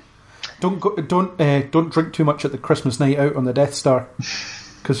yeah. Don't drink too much at the Christmas night out on the Death Star,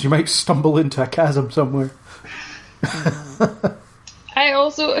 because you might stumble into a chasm somewhere. I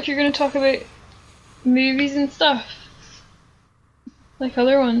also, if you're going to talk about movies and stuff, like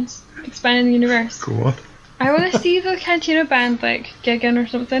other ones, expanding the universe. Go on. I want to see the Cantina Band like gigging or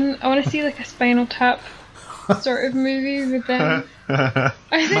something. I want to see like a Spinal Tap sort of movie with them. I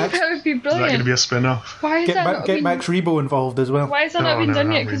think that would be Is that brilliant. going to be a spin-off? Why is that not Get been, Max Rebo involved as well. Why has that not been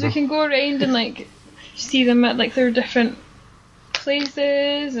done yet? Because we can go around and like see them at like their different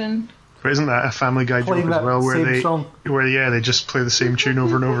places and. But isn't that a Family Guy joke Playing as that well, where same song. they just play the same tune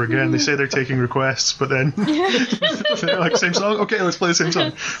over and over again? They say they're taking requests, but then they're like, same song. Okay, let's play the same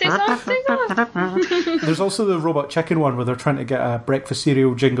song. Say something. There's also the Robot Chicken one where they're trying to get a breakfast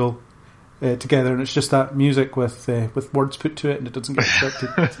cereal jingle together, and it's just that music with words put to it, and it doesn't get accepted.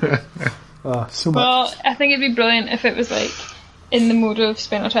 So much. Well, I think it'd be brilliant if it was like in the mode of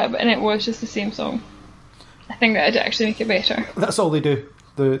Spinal Tap and it was just the same song. I think that'd actually make it better. That's all they do.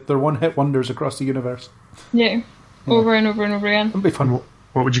 They're one-hit wonders across the universe. Yeah. Over and over and over again. It'd be fun.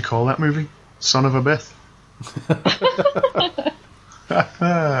 What would you call that movie? Son of a Bith?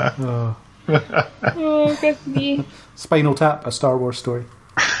 Oh, good me. Spinal Tap, a Star Wars story.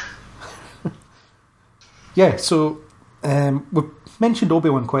 Yeah, so we've mentioned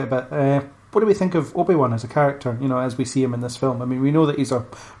Obi-Wan quite a bit. What do we think of Obi-Wan as a character, as we see him in this film? I mean, we know that he's a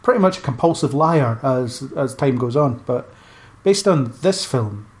pretty much a compulsive liar as time goes on, but based on this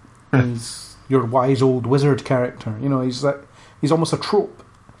film, he's your wise old wizard character. He's almost a trope.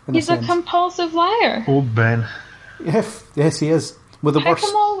 He's a compulsive liar. Old Ben. Yes, he is. With the worst.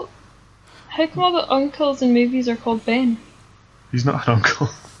 How come all the uncles in movies are called Ben? He's not an uncle.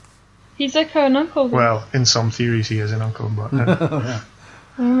 He's like an uncle. Then. Well, in some theories he is an uncle, but...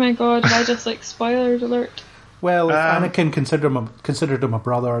 Oh my god, I just spoilers alert. Well, if Anakin considered him a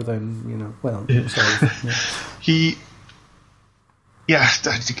brother, then, sorry. Yeah.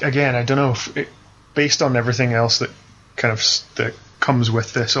 Again, I don't know if based on everything else that that comes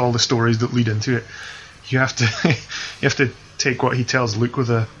with this, all the stories that lead into it, you have to take what he tells Luke with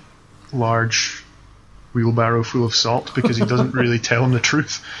a large wheelbarrow full of salt, because he doesn't really tell him the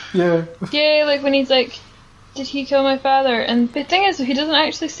truth. Yeah. Yeah, like when he's like, did he kill my father? And the thing is, he doesn't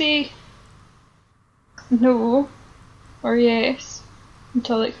actually say no or yes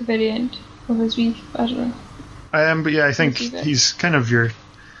until the very end of his week. I don't know. But yeah, I think he's kind of your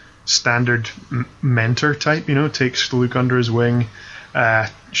standard mentor type, takes Luke under his wing,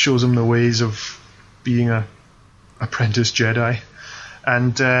 shows him the ways of being a apprentice Jedi,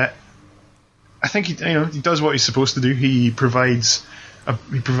 and I think he does what he's supposed to do. He provides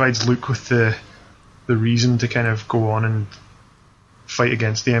Luke with the reason to kind of go on and fight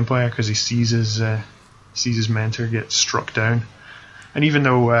against the Empire, because he sees his mentor get struck down. And even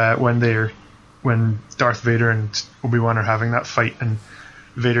though when Darth Vader and Obi-Wan are having that fight, and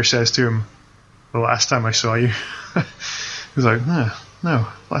Vader says to him, "The last time I saw you," he's like, "No,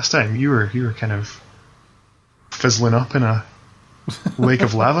 last time you were kind of fizzling up in a lake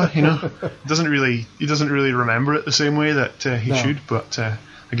of lava." He doesn't really remember it the same way that he should. But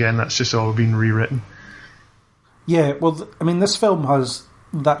again, that's just all been rewritten. Yeah, well, I mean, this film has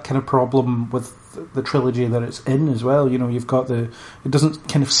that kind of problem with the trilogy that it's in as well. You've got it doesn't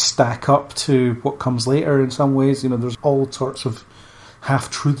kind of stack up to what comes later in some ways. There's all sorts of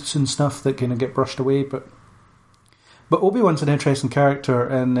half-truths and stuff that kind of get brushed away. But Obi-Wan's an interesting character,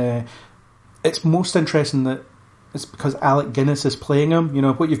 and it's most interesting that it's because Alec Guinness is playing him.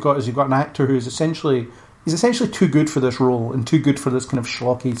 What you've got is an actor who's essentially too good for this role and too good for this kind of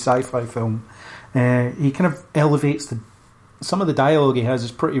schlocky sci-fi film. He kind of elevates some of the dialogue he has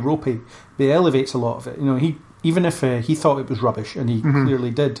is pretty ropey, but he elevates a lot of it. Even if he thought it was rubbish, and he clearly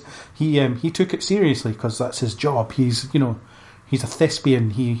did, he took it seriously because that's his job. He's a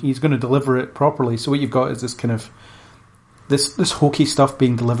thespian. He's going to deliver it properly. So what you've got is this kind of this hokey stuff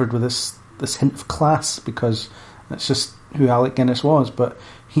being delivered with this hint of class, because that's just who Alec Guinness was. But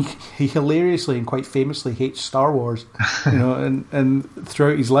he hilariously and quite famously hates Star Wars, and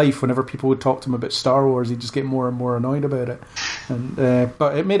throughout his life, whenever people would talk to him about Star Wars, he'd just get more and more annoyed about it. And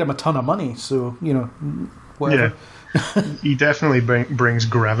but it made him a ton of money, so whatever. Yeah, he definitely brings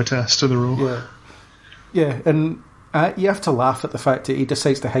gravitas to the role. Yeah, and you have to laugh at the fact that he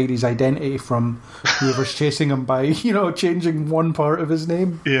decides to hide his identity from whoever's chasing him by, changing one part of his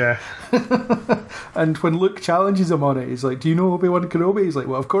name. Yeah. And when Luke challenges him on it, he's like, "Do you know Obi-Wan Kenobi?" He's like,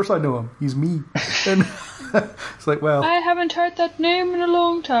 "Well, of course I know him. He's me." And It's like, well, I haven't heard that name in a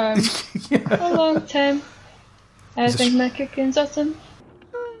long time. A long time. I think my cooking's awesome.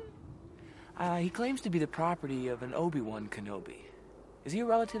 He claims to be the property of an Obi-Wan Kenobi. Is he a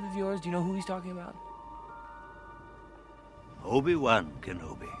relative of yours? Do you know who he's talking about? Obi-Wan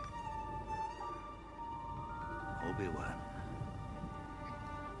Kenobi. Obi-Wan.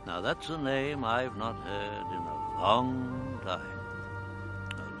 Now that's a name I've not heard in a long time.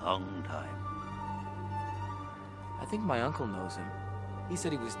 A long time. I think my uncle knows him. He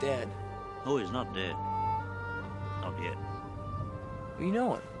said he was dead. Oh, he's not dead. Not yet. You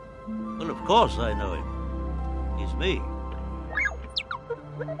know him? Well, of course I know him. He's me.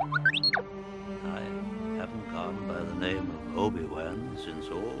 I haven't gone by the name of Obi-Wan since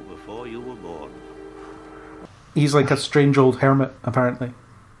before you were born. He's like a strange old hermit, apparently.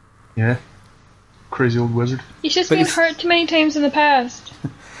 Yeah. Crazy old wizard. He's just been hurt too many times in the past.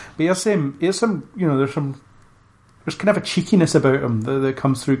 But he has some, you know, there's kind of a cheekiness about him that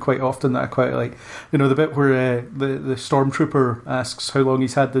comes through quite often that I quite like. You know, the bit where the stormtrooper asks how long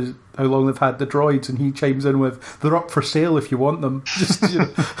they've had the droids, and he chimes in with, "They're up for sale if you want them." Just, you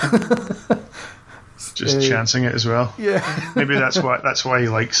know. Just chancing it as well. Yeah. Maybe that's why he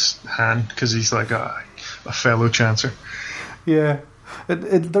likes Han, because he's like a fellow chancer. Yeah.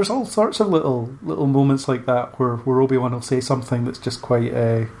 There's all sorts of little moments like that where Obi-Wan will say something that's just quite,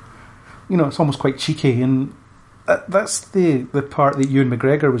 you know, it's almost quite cheeky, and that's the part that Ewan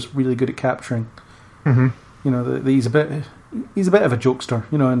McGregor was really good at capturing. Mm-hmm. You know, that he's a bit of a jokester,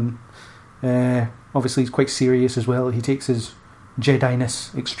 you know, and obviously he's quite serious as well. He takes his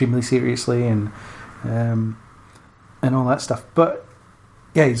Jedi-ness extremely seriously, and all that stuff. But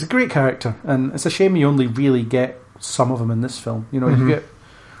yeah, he's a great character, and it's a shame you only really get some of him in this film. You know, mm-hmm.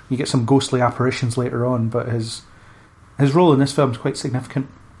 you get some ghostly apparitions later on, but his role in this film is quite significant.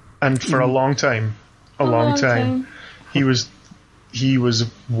 And for a long time, he was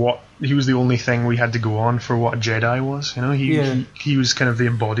the only thing we had to go on for what a Jedi was. You know, he was kind of the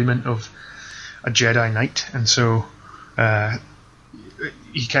embodiment of a Jedi Knight, and so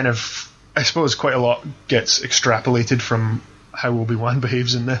he kind of, I suppose, quite a lot gets extrapolated from how Obi-Wan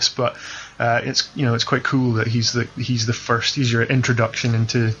behaves in this, but it's quite cool that he's the first. He's your introduction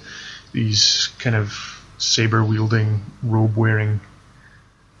into these kind of saber wielding, robe wearing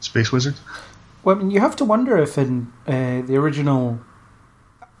space wizards. Well, I mean, you have to wonder if in the original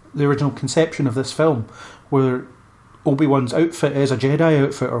conception of this film, whether Obi-Wan's outfit is a Jedi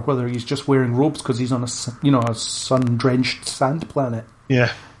outfit or whether he's just wearing robes because he's on a sun-drenched sand planet.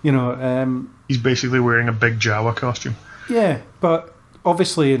 Yeah. You know, he's basically wearing a big Jawa costume. Yeah, but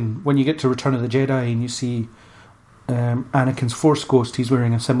obviously, when you get to Return of the Jedi and you see Anakin's Force Ghost, he's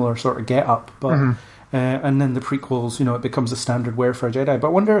wearing a similar sort of get-up. But mm-hmm. And then the prequels, you know, it becomes the standard wear for a Jedi. But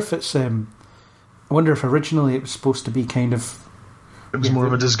I wonder if it's, I wonder if originally it was supposed to be kind of. It was more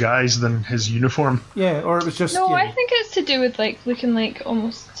of a disguise than his uniform. Yeah, or it was just. No, I think it's to do with like looking like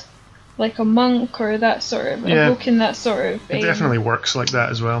almost like a monk or that sort of evoking that sort of. It definitely works like that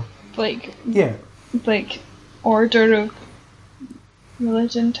as well. Like order of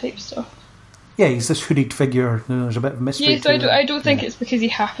religion type stuff. Yeah, he's this hooded figure. You know, there's a bit of mystery. Yeah, so I don't think it's because he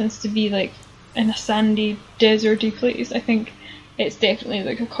happens to be like in a sandy, deserty place. I think it's definitely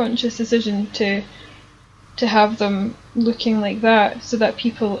like a conscious decision to have them looking like that, so that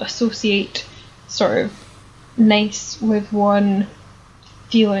people associate sort of nice with one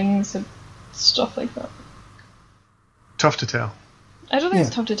feelings and stuff like that. Tough to tell. I don't think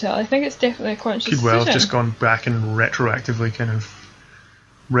it's tough to tell. I think it's definitely a conscious decision. Could well have just gone back and retroactively kind of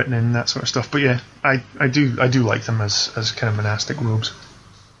written in that sort of stuff. But yeah, I do like them as kind of monastic robes.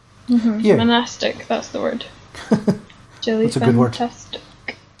 Mm-hmm. Yeah. Monastic, that's the word. Jelly that's a good word. Fantastic.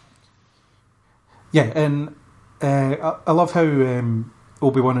 Yeah, and I love how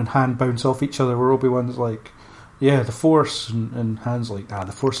Obi-Wan and Han bounce off each other, where Obi-Wan's like, yeah, the Force, and Han's like,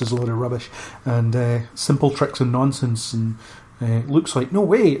 the Force is a load of rubbish, and simple tricks and nonsense, and Luke's like, no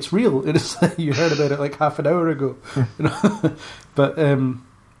way, it's real. It's like, you heard about it like half an hour ago. You know? But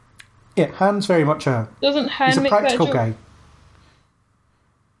yeah, Han's very much he's a practical guy.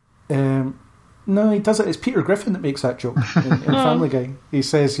 No, he doesn't. It's Peter Griffin that makes that joke in Family Guy. He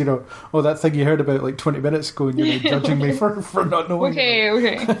says, you know, that thing you heard about like 20 minutes ago, and you're like, judging me for not knowing.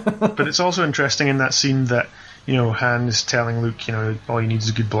 Okay. But it's also interesting in that scene that, you know, Han is telling Luke, you know, all you need is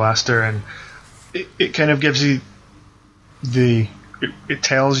a good blaster, and it kind of gives you it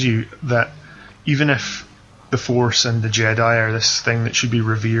tells you that even if the Force and the Jedi are this thing that should be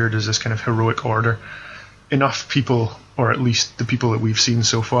revered as this kind of heroic order, enough people, or at least the people that we've seen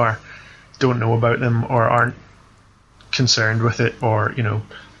so far, don't know about them or aren't concerned with it, or, you know,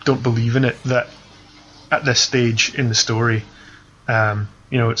 don't believe in it, that at this stage in the story,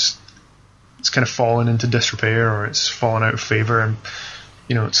 it's kind of fallen into disrepair, or it's fallen out of favour, and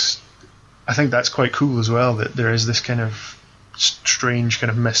I think that's quite cool as well, that there is this kind of strange,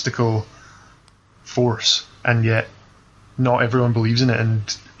 kind of mystical force, and yet not everyone believes in it,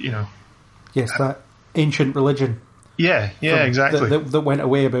 and Yes, that ancient religion. Yeah, exactly. That went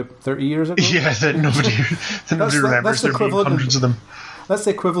away about 30 years ago. Yeah, that nobody remembers. There being hundreds of them. That's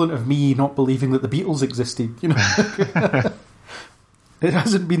the equivalent of me not believing that the Beatles existed. It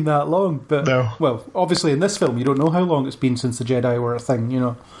hasn't been that long, but well, obviously in this film you don't know how long it's been since the Jedi were a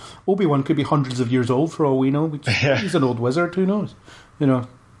thing. Obi-Wan could be hundreds of years old for all we know. He's an old wizard. Who knows?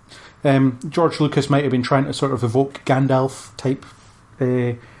 George Lucas might have been trying to sort of evoke Gandalf type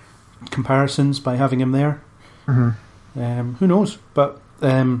comparisons by having him there. Mm-hmm. Who knows? But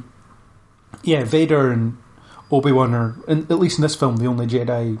Vader and Obi-Wan are, at least in this film, the only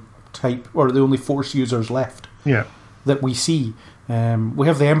Jedi type, or the only Force users left. Yeah. That we see. We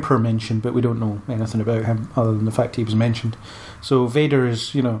have the Emperor mentioned, but we don't know anything about him other than the fact he was mentioned. So Vader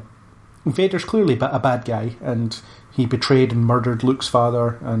is, Vader's clearly a bad guy, and he betrayed and murdered Luke's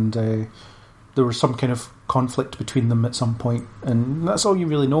father, and there was some kind of conflict between them at some point, and that's all you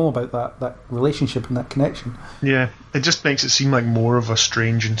really know about that relationship and that connection. Yeah, it just makes it seem like more of a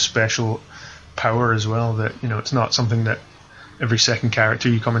strange and special power as well, that it's not something that every second character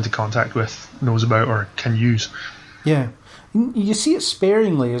you come into contact with knows about or can use. Yeah, you see it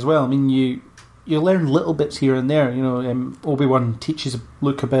sparingly as well. I mean, you learn little bits here and there. Obi-Wan teaches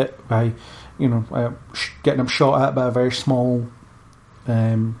Luke a bit by getting him shot at by a very small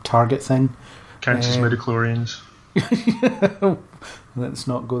target thing. Counts as midichlorians. Let's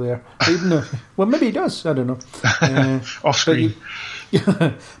not go there. Well, maybe he does. I don't know. Off screen.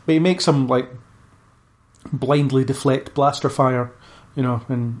 But he makes him blindly deflect blaster fire,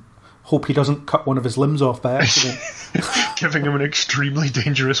 and hope he doesn't cut one of his limbs off by accident. Giving him an extremely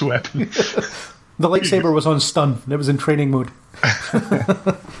dangerous weapon. The lightsaber was on stun. It was in training mode.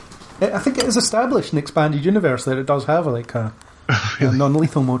 I think it is established in the expanded universe that it does have a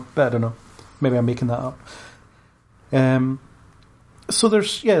non-lethal mode, but I don't know. Maybe I'm making that up. So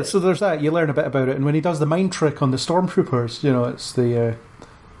there's that. You learn a bit about it, and when he does the mind trick on the stormtroopers, it's the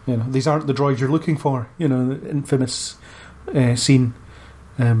these aren't the droids you're looking for. The infamous scene.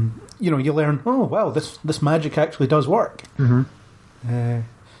 You learn, oh wow, this magic actually does work. Mm-hmm.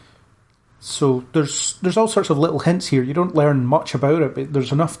 So there's all sorts of little hints here. You don't learn much about it, but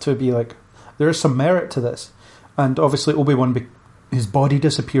there's enough to be like, there is some merit to this. And obviously Obi-Wan, his body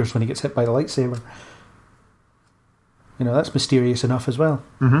disappears when he gets hit by the lightsaber. That's mysterious enough as well.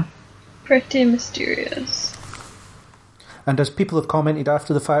 Mm-hmm. Pretty mysterious. And as people have commented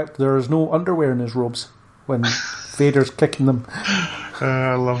after the fact, there is no underwear in his robes when Vader's kicking them.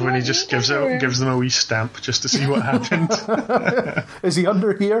 I love when he just gives them a wee stamp just to see what happened. Is he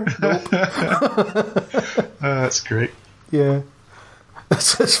under here? Nope. That's great. Yeah.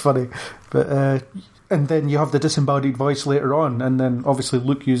 That's funny. But and then you have the disembodied voice later on, and then obviously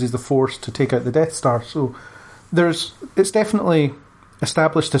Luke uses the Force to take out the Death Star. So it's definitely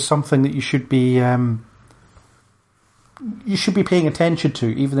established as something that you should be paying attention to,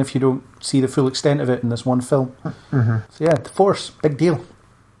 even if you don't see the full extent of it in this one film. Mm-hmm. So yeah, the Force, big deal.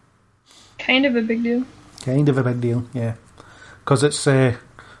 Kind of a big deal. Kind of a big deal, yeah. Because it's the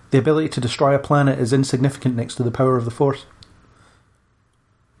ability to destroy a planet is insignificant next to the power of the Force.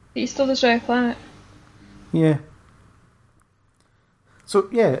 But you still destroy a planet. Yeah. So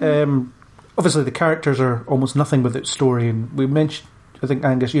yeah, obviously the characters are almost nothing without story, and we mentioned, I think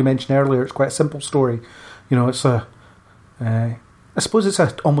Angus, you mentioned earlier, it's quite a simple story. It's a I suppose it's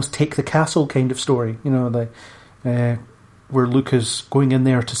a almost take the castle kind of story, where Luke is going in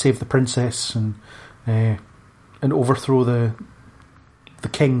there to save the princess and overthrow the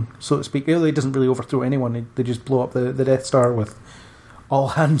king, so to speak. He doesn't really overthrow anyone; they just blow up the Death Star with all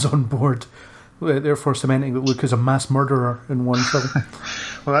hands on board, therefore cementing that Luke is a mass murderer in one film.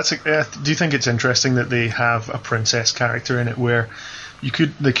 Well, do you think it's interesting that they have a princess character in it, where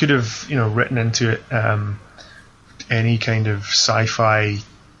they could have written into it any kind of sci-fi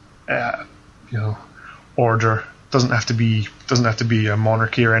order. Doesn't have to be a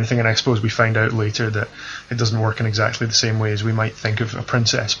monarchy or anything, and I suppose we find out later that it doesn't work in exactly the same way as we might think of a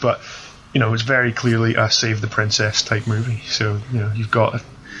princess, but it's very clearly a save the princess type movie. So you've got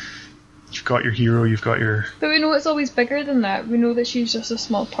your hero, you've got your... But we know it's always bigger than that. We know that she's just a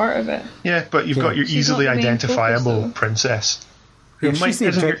small part of it. Yeah, but you've got your easily identifiable princess. Yeah, she's the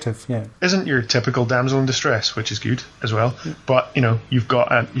objective. Isn't your typical damsel in distress, which is good as well. But you've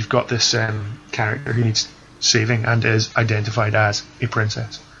got this character who needs saving and is identified as a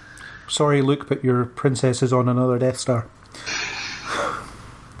princess. sorry, Luke, but your princess is on another Death Star.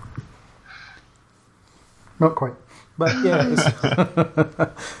 Not quite. But yeah,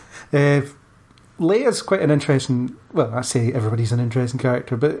 Leia's quite an interesting... Well, I say everybody's an interesting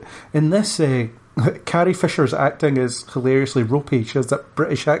character, but in this, Carrie Fisher's acting is hilariously ropey. She has that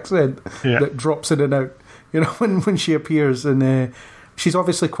British accent that drops in and out, you know, when she appears. And she's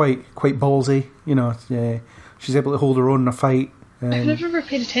obviously quite ballsy, you know. She's able to hold her own in a fight. I've never ever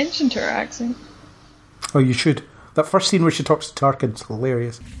paid attention to her accent. Oh, you should. That first scene where she talks to Tarkin's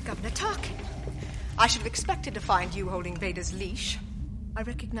hilarious. Governor Tarkin, I should have expected to find you holding Vader's leash. I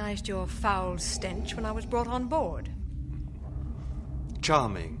recognized your foul stench when I was brought on board.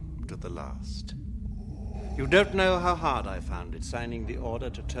 Charming to the last. You don't know how hard I found it signing the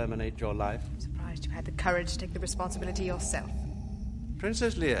order to terminate your life. I'm surprised you had the courage to take the responsibility yourself.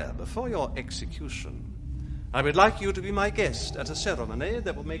 Princess Leia, before your execution, I would like you to be my guest at a ceremony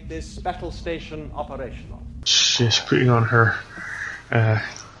that will make this battle station operational. She's putting on her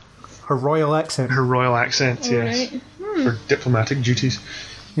royal accent. Her royal accent, yes. Right. For diplomatic duties.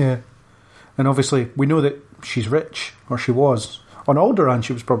 Yeah. And obviously, we know that she's rich, or she was. On Alderaan,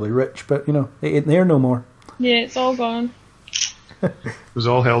 she was probably rich, but, you know, it ain't there no more. Yeah, it's all gone. It was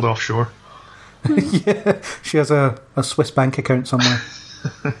all held offshore. Yeah, she has a Swiss bank account somewhere.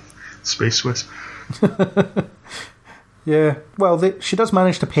 Space Swiss. Yeah, well, she does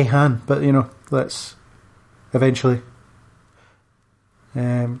manage to pay Han, but, you know, let's eventually.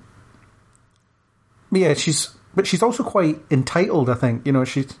 Yeah, she's also quite entitled, I think. You know,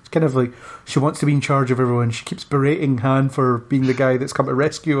 she's kind of like, she wants to be in charge of everyone. She keeps berating Han for being the guy that's come to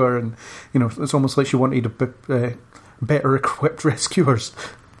rescue her, and, you know, it's almost like she wanted better equipped rescuers.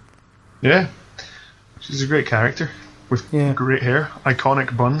 Yeah, she's a great character with great hair,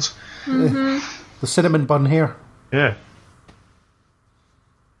 iconic buns. Mm-hmm. The cinnamon bun hair. Yeah.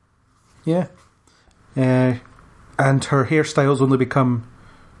 Yeah. And her hairstyles only become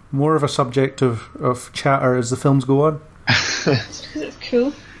more of a subject of chatter as the films go on. Just because it's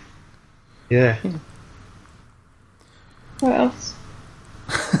cool. Yeah. What else?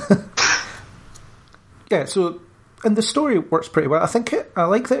 Yeah, so... And the story works pretty well. I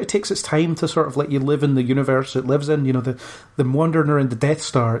like that it takes its time to sort of let you live in the universe it lives in. You know, the wandering around the Death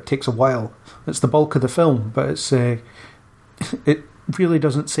Star, it takes a while. It's the bulk of the film, but it really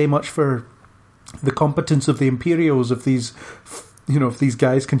doesn't say much for the competence of the Imperials if these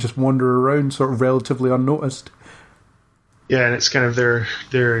guys can just wander around sort of relatively unnoticed. Yeah, and it's kind of they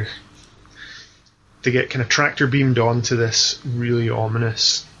get kind of tractor beamed onto this really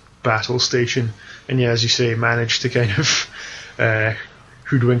ominous battle station. And yeah, as you say, manage to kind of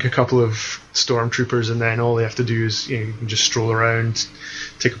hoodwink a couple of stormtroopers, and then all they have to do is, you know, you can just stroll around,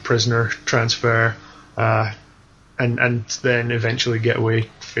 take a prisoner, transfer, and then eventually get away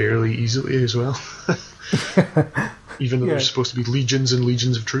fairly easily as well. Even though there's supposed to be legions and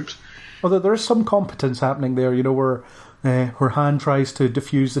legions of troops. Although there is some competence happening there, you know, where Han tries to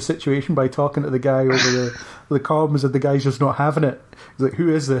diffuse the situation by talking to the guy over the comms, and the guy's just not having it. He's like,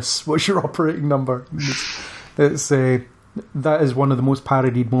 "Who is this? What's your operating number?" It's that is one of the most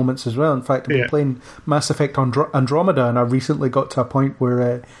parodied moments as well. In fact, I've been playing Mass Effect Andromeda, and I recently got to a point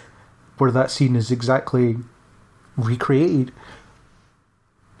where that scene is exactly recreated.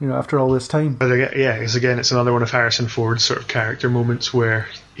 You know, after all this time. But because again, it's another one of Harrison Ford's sort of character moments where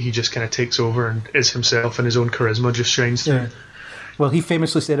he just kind of takes over and is himself, and his own charisma just shines through. Yeah. Well, he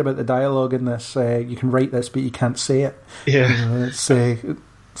famously said about the dialogue in this, you can write this, but you can't say it. Yeah. You know, it's,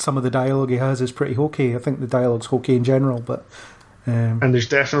 some of the dialogue he has is pretty hokey. I think the dialogue's hokey in general, but... and there's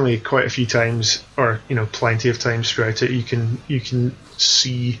definitely quite a few times, or, you know, plenty of times throughout it, you can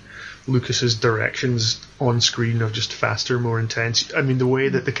see Lucas's directions on screen of just faster, more intense. I mean, the way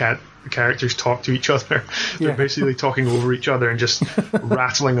that the characters talk to each other, they're basically talking over each other and just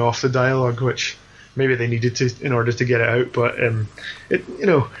rattling off the dialogue, which maybe they needed to in order to get it out. But it, you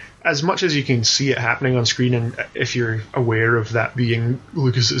know, as much as you can see it happening on screen, and if you're aware of that being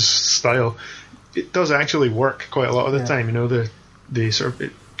Lucas's style, it does actually work quite a lot of the time. You know, the sort of,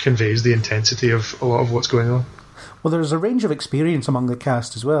 it conveys the intensity of a lot of what's going on. Well, there's a range of experience among the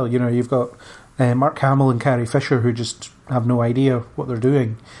cast as well. You know, you've got Mark Hamill and Carrie Fisher who just have no idea what they're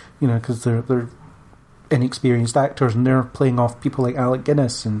doing, you know, because they're inexperienced actors, and they're playing off people like Alec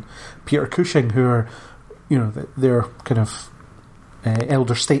Guinness and Peter Cushing, who are, you know, they're kind of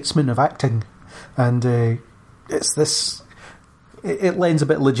elder statesmen of acting, and it's this. It lends a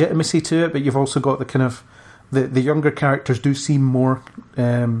bit of legitimacy to it, but you've also got the kind of the younger characters do seem more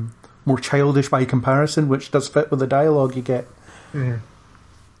childish by comparison, which does fit with the dialogue you get. Mm-hmm.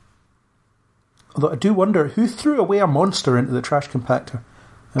 Although I do wonder who threw away a monster into the trash compactor.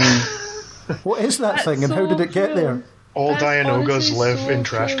 What is that thing, and how did it get there? All That's Dianogas honestly live so in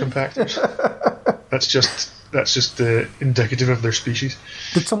trash true. compactors. That's just indicative of their species.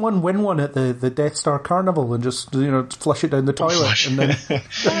 Did someone win one at the Death Star Carnival and just flush it down the toilet? Flush. And then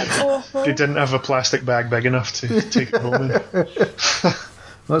That's awful. They didn't have a plastic bag big enough to take it home in.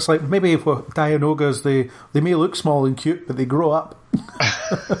 that's like maybe what Dianogas they may look small and cute, but they grow up.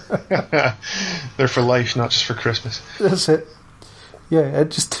 They're for life, not just for Christmas. That's it. Yeah,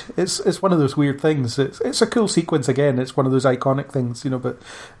 it's one of those weird things. It's a cool sequence again. It's one of those iconic things, but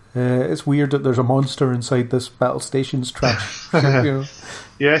it's weird that there's a monster inside this battle station's trash.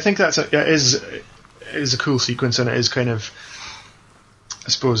 Yeah, I think it is a cool sequence, and it is kind of, I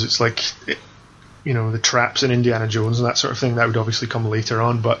suppose it's like, the traps in Indiana Jones and that sort of thing. That would obviously come later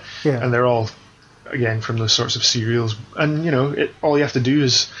on, but and they're all again from those sorts of serials. And all you have to do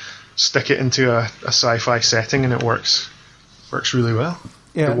is stick it into a sci-fi setting, and it works really well.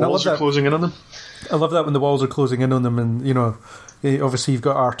 Yeah, the walls are closing in on them. I love that when the walls are closing in on them, and obviously you've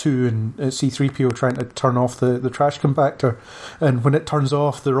got R2 and C-3PO trying to turn off the trash compactor, and when it turns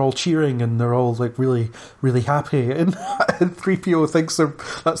off, they're all cheering and they're all like really, really happy, and 3PO thinks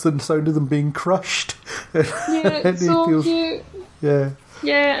that's the sound of them being crushed. Yeah, it's so cute. Yeah.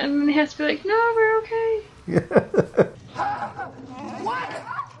 Yeah, and then he has to be like, no, we're okay.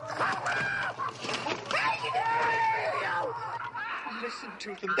 Listen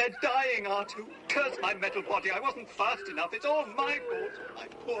to them. They're dying, R2. Curse my metal body. I wasn't fast enough. It's all my fault. My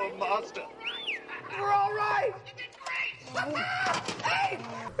poor master. We're all right.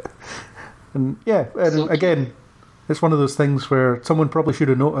 And again, it's one of those things where someone probably should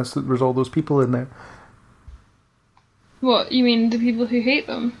have noticed that there's all those people in there. What, you mean the people who hate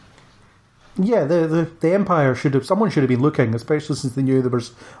them? Yeah, the Empire someone should have been looking, especially since they knew there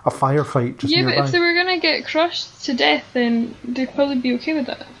was a firefight just nearby. Yeah, but if they were going to get crushed to death, then they'd probably be okay with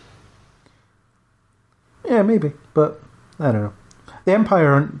that. Yeah, maybe, but I don't know. The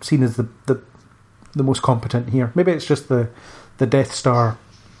Empire aren't seen as the most competent here. Maybe it's just the Death Star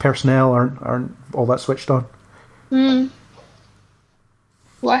personnel aren't all that switched on.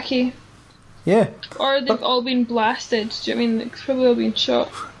 Wacky. Yeah. Or they've all been blasted. Do you know what I mean? They've probably all been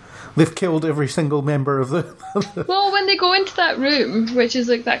shot. They've killed every single member of the... Well, when they go into that room, which is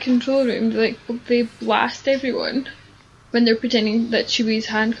like that control room, they blast everyone when they're pretending that Chewie's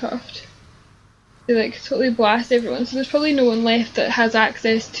handcuffed. They totally blast everyone, so there's probably no one left that has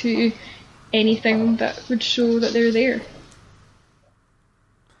access to anything that would show that they're there.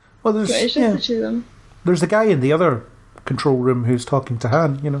 Well, there's but it's just the two of them. There's the guy in the other control room who's talking to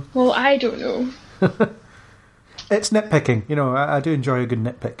Han, Well, I don't know. It's nitpicking, I do enjoy a good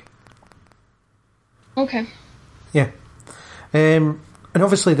nitpick. Okay. Yeah. And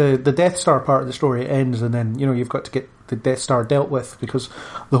obviously the Death Star part of the story ends, and then, you've got to get the Death Star dealt with, because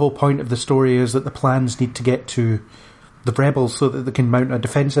the whole point of the story is that the plans need to get to the rebels so that they can mount a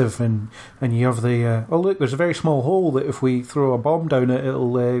defensive, and you have the... oh, look, there's a very small hole that if we throw a bomb down it,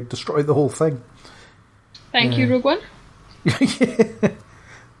 it'll destroy the whole thing. Thank you, Rogue One.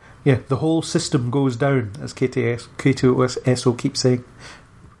 Yeah, the whole system goes down, as K2SO keeps saying.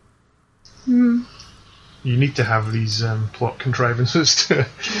 You need to have these plot contrivances to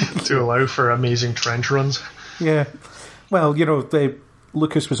allow for amazing trench runs. Yeah. Well,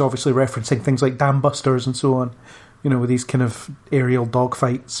 Lucas was obviously referencing things like dam busters and so on, with these kind of aerial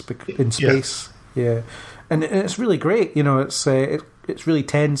dogfights in space. Yeah. And it's really great, it's really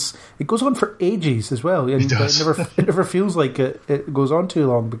tense. It goes on for ages as well. And it does. It never feels like it goes on too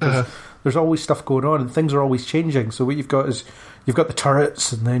long, because there's always stuff going on and things are always changing. So what you've got is you've got the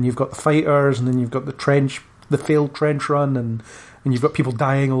turrets, and then you've got the fighters, and then you've got the failed trench run, and you've got people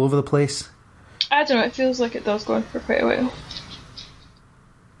dying all over the place. I don't know, it feels like it does go on for quite a while.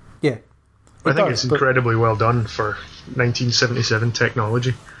 Yeah. I think it's incredibly well done for 1977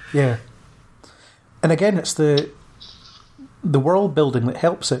 technology. Yeah. And again, it's the world building that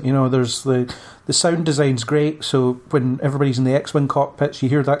helps it. There's the sound design's great, so when everybody's in the X-Wing cockpits, you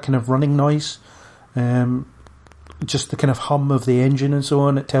hear that kind of running noise. Just the kind of hum of the engine and so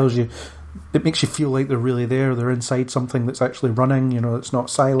on. It makes you feel like they're really there. They're inside something that's actually running. It's not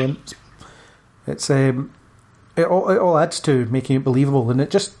silent. It's it all adds to making it believable, and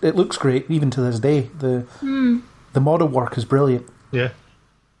it looks great even to this day. The model work is brilliant. Yeah.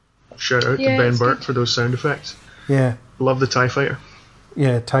 Shout out to Ben Burtt for those sound effects. Yeah. Love the TIE Fighter.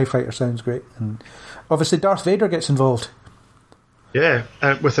 Yeah, TIE Fighter sounds great. And obviously Darth Vader gets involved. Yeah,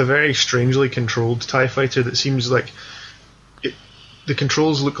 with a very strangely controlled TIE Fighter that seems like the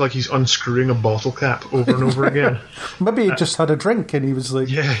controls look like he's unscrewing a bottle cap over and over again. Maybe he just had a drink and he was like...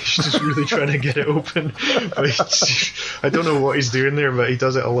 Yeah, he's just really trying to get it open. But I don't know what he's doing there, but he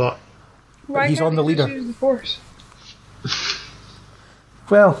does it a lot. Why He's can't on the he leader. just use the Force?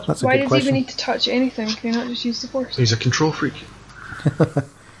 Well, that's a Why good does question. he even need to touch anything? Can he not just use the Force? He's a control freak.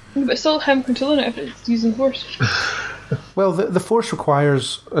 But still him controlling it if it's using the Force. Well, the Force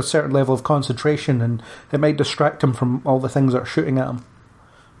requires a certain level of concentration, and it might distract him from all the things that are shooting at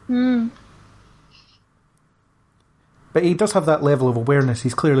him. But he does have that level of awareness.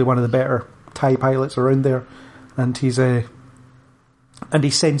 He's clearly one of the better TIE pilots around there, and he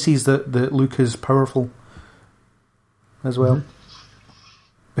senses that Luke is powerful as well.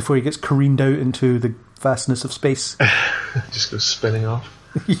 Before he gets careened out into the vastness of space. Just goes spinning off.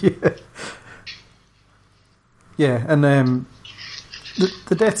 Yeah, and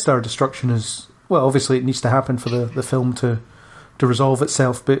the Death Star destruction is... Well, obviously it needs to happen for the film to resolve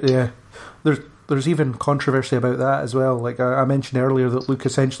itself, but yeah, there's even controversy about that as well. Like I mentioned earlier that Luke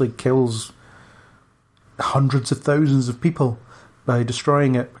essentially kills hundreds of thousands of people by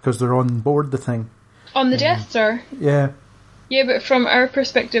destroying it because they're on board the thing. On the Death Star? Yeah. Yeah, but from our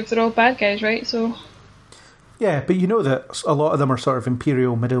perspective, they're all bad guys, right? So... Yeah, but you know that a lot of them are sort of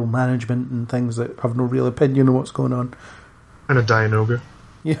Imperial middle management and things that have no real opinion on what's going on. And a Dianoga.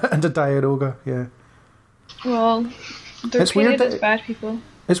 Yeah, and a Dianoga, yeah. Well, they're It's weird painted as that- bad people.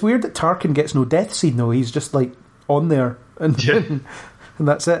 It's weird that Tarkin gets no death scene though. He's just like on there, and and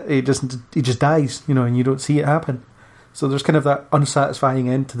that's it. He just dies, and you don't see it happen. So there's kind of that unsatisfying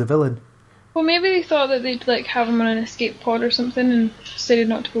end to the villain. Well, maybe they thought that they'd have him on an escape pod or something and decided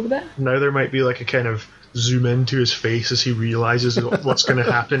not to go with it. Now there might be like a kind of zoom into his face as he realises what's going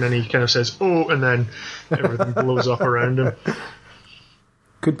to happen, and he kind of says, "Oh," and then everything blows up around him.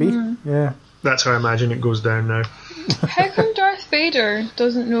 Could be, yeah. That's how I imagine it goes down now. How come Darth Vader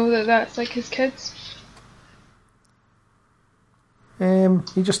doesn't know that that's his kids?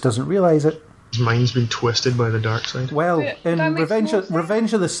 He just doesn't realise it. His mind's been twisted by the dark side. Well, Yeah, in that makes Revenge more sense.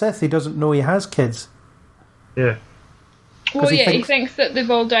 Revenge of the Sith, he doesn't know he has kids. Yeah. Well, he he thinks that they've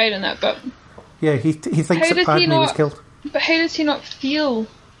all died in that, but Yeah, he thinks How that does he Padme was not- killed. but how does he not feel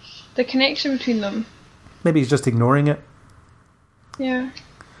the connection between them? Maybe he's just ignoring it. Yeah.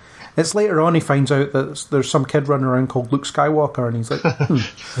 It's later on he finds out that there's some kid running around called Luke Skywalker, and he's like,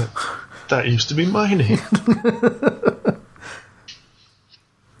 That used to be my name.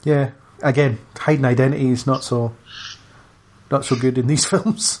 yeah. Again, hiding identity is not so good in these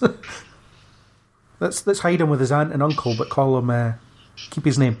films. Let's hide him with his aunt and uncle, but call him keep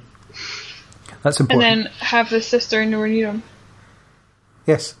his name. That's And important. then have the sister nowhere near him.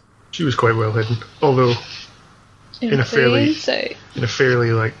 Yes. She was quite well hidden, although in a fairly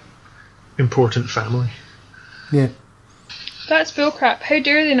like important family. Yeah. That's bullcrap. How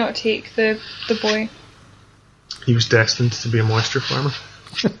dare they not take the boy? He was destined to be a moisture farmer.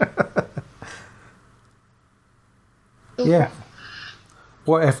 Yeah.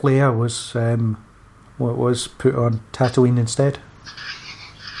 What if Leia was put on Tatooine instead?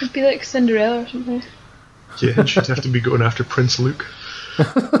 It'd be like Cinderella or something. Yeah, and she'd have to be going after Prince Luke.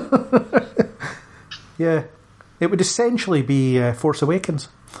 Yeah. It would essentially be Force Awakens.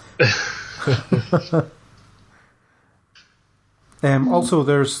 Also,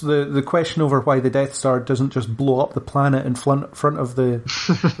 there's the question over why the Death Star doesn't just blow up the planet in front of the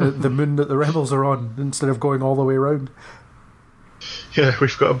the moon that the rebels are on instead of going all the way around. Yeah,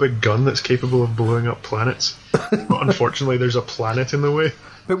 we've got a big gun that's capable of blowing up planets. But unfortunately, there's a planet in the way.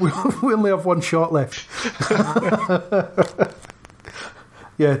 But we only have one shot left.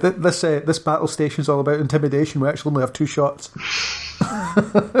 Yeah, this battle station's all about intimidation. We actually only have 2 shots.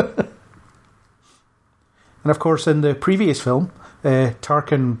 And of course, in the previous film,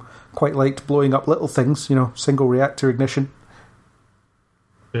 Tarkin quite liked blowing up little things, single reactor ignition.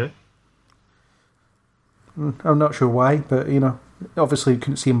 Yeah. I'm not sure why, but, obviously you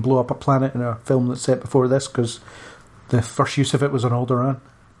couldn't see him blow up a planet in a film that's set before this, because the first use of it was on Alderaan.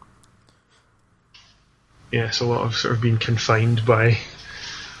 Yes, a lot of sort of being confined by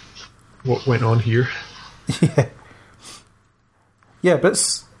what went on here. Yeah,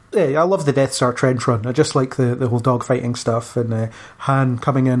 but I love the Death Star trench run. I just like the whole dogfighting stuff, and Han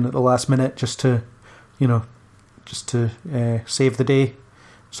coming in at the last minute just to save the day,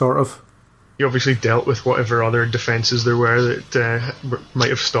 sort of. He obviously dealt with whatever other defences there were that might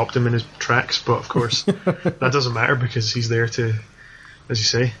have stopped him in his tracks, but of course that doesn't matter because he's there to, as you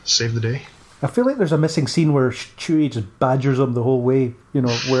say, save the day. I feel like there's a missing scene where Chewie just badgers him the whole way,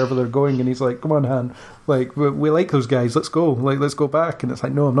 wherever they're going, and he's like, "Come on, Han, like we like those guys. Let's go, let's go back." And it's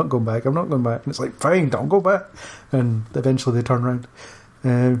like, "No, I'm not going back. I'm not going back." And it's like, "Fine, don't go back." And eventually they turn around.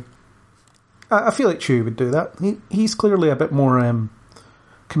 I feel like Chewie would do that. He's clearly a bit more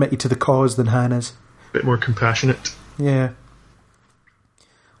committed to the cause than Han is. A bit more compassionate. Yeah.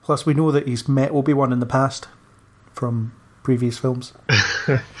 Plus, we know that he's met Obi-Wan in the past from previous films,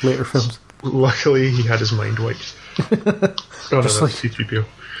 later films. Luckily, he had his mind wiped. Just like C-3PO.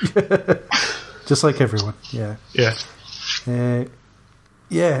 Just like everyone, yeah. Yeah.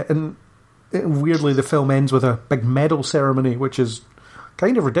 Yeah, and weirdly, the film ends with a big medal ceremony, which is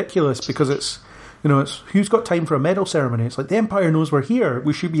kind of ridiculous because it's who's got time for a medal ceremony? It's like the Empire knows we're here.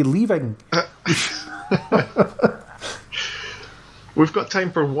 We should be leaving. We've got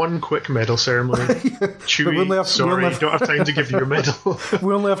time for one quick medal ceremony. Chewie, sorry, don't have time to give you your medal.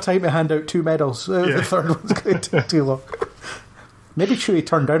 We only have time to hand out 2 medals. The third one's going to take too long. Maybe Chewie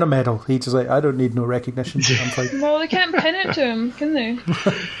turned down a medal. He's just like, I don't need no recognition. I'm fine. Well, they can't pin it to him, can they?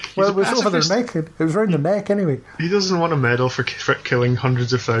 Well, it was over their neck. It was around the neck anyway. He doesn't want a medal for killing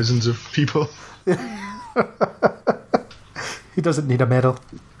hundreds of thousands of people. He doesn't need a medal.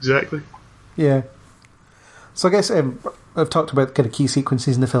 Exactly. Yeah. So I guess I've talked about kind of key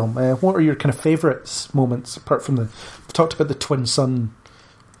sequences in the film. What are your kind of favourites moments, apart from we've talked about the twin son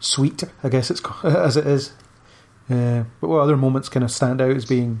suite, I guess it's as it is. But what other moments kind of stand out as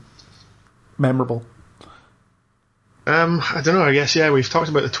being memorable? I don't know, I guess, we've talked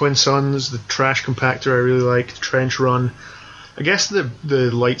about the twin sons, the trash compactor I really liked, the trench run. I guess the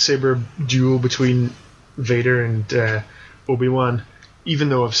lightsaber duel between Vader and Obi-Wan, even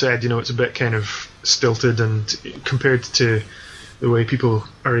though I've said, it's a bit kind of stilted and compared to the way people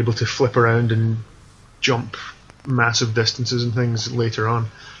are able to flip around and jump massive distances and things later on.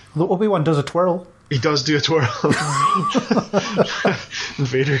 Although Obi-Wan does a twirl. He does do a twirl. And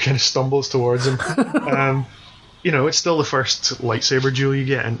Vader kind of stumbles towards him. It's still the first lightsaber duel you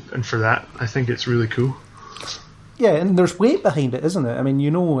get, and for that, I think it's really cool. Yeah, and there's weight behind it, isn't it? I mean, you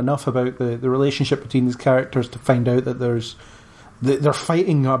know enough about the relationship between these characters to find out that they're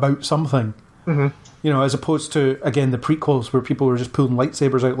fighting about something. Mm-hmm. As opposed to, again, the prequels where people were just pulling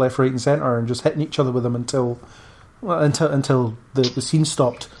lightsabers out left, right and centre and just hitting each other with them until the scene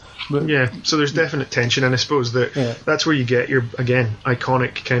stopped. But, so there's definite tension, and I suppose that's where you get your, again,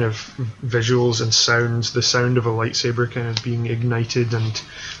 iconic kind of visuals and sounds, the sound of a lightsaber kind of being ignited and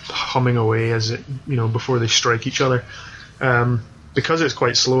humming away as it, before they strike each other. Because it's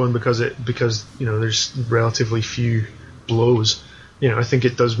quite slow and because there's relatively few blows, I think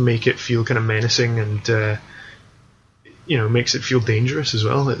it does make it feel kind of menacing and makes it feel dangerous as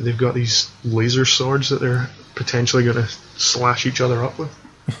well. They've got these laser swords that they're potentially going to slash each other up with.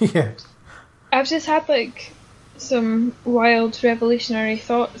 Yeah. I've just had some wild revolutionary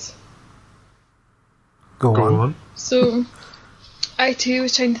thoughts. Go on. So I too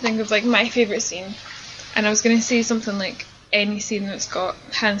was trying to think of my favourite scene, and I was going to say something like any scene that's got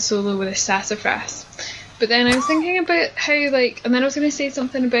Han Solo with a sassafras, but then I was thinking about how and then I was going to say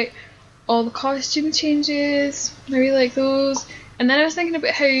something about all the costume changes. I really like those, and then I was thinking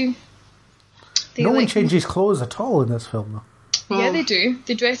about how no one changes clothes at all in this film, though. Yeah, they do.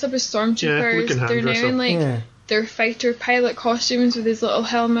 They dress up as stormtroopers. They're now in their fighter pilot costumes with his little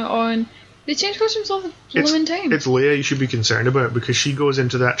helmet on. They change costumes all the blooming time. It's Leia you should be concerned about, because she goes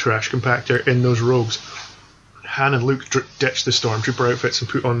into that trash compactor in those robes. Han and Luke ditch the stormtrooper outfits and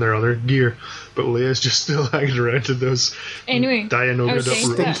put on their other gear, but Leia's just still hanging around in those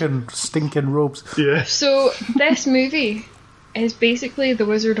Dianoga up stinking robes. Yeah. So this movie is basically The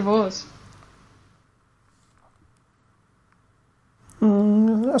Wizard of Oz.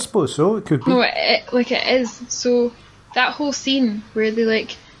 I suppose so. It could be. No, it is. So that whole scene where they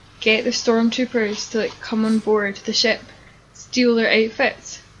get the stormtroopers to come on board the ship, steal their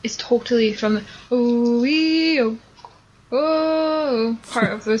outfits, is totally from the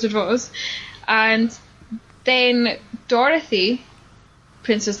part of The Wizard of Oz. And then Dorothy,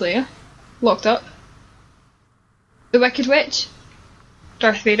 Princess Leia, locked up. The Wicked Witch,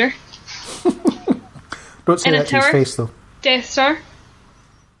 Darth Vader. Don't say that to his face, though. Death Star.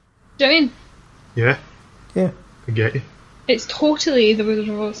 Do you know what I mean? Yeah. Yeah. I get you. It's totally The Wizard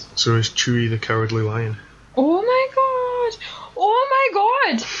of Oz. So is Chewie the Cowardly Lion. Oh my god! Oh my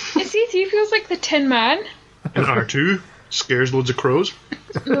god! Is he feels like the Tin Man? And R2 scares loads of crows.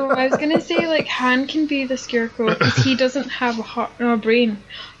 No, I was gonna say Han can be the Scarecrow because he doesn't have a heart or a brain.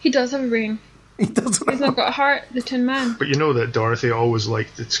 He does have a brain. He doesn't. He's not got a heart, the Tin Man. But you know that Dorothy always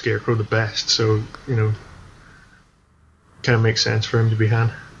liked the Scarecrow the best, so kind of makes sense for him to be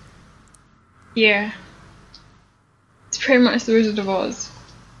Han. Yeah. It's pretty much The Wizard of Oz.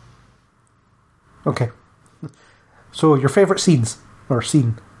 Okay. So, your favourite scenes? Or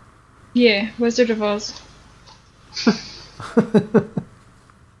scene? Yeah, Wizard of Oz. I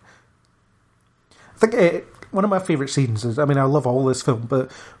think one of my favourite scenes is, I mean, I love all this film,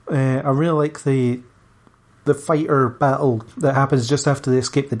 but I really like the fighter battle that happens just after they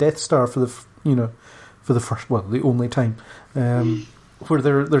escape the Death Star for the first, well, the only time, where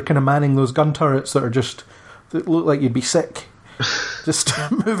they're kind of manning those gun turrets that look like you'd be sick, just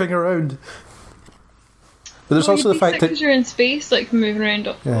moving around. But there's also the fact that you're in space, like moving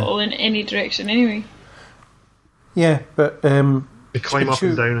around all in any direction anyway. Yeah, but they climb up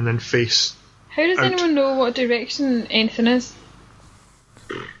and down and then face. How does anyone know what direction anything is?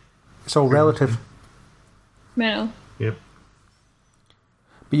 It's all relative. Mental. Yep.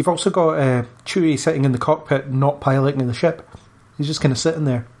 But you've also got Chewie sitting in the cockpit, not piloting the ship. He's just kind of sitting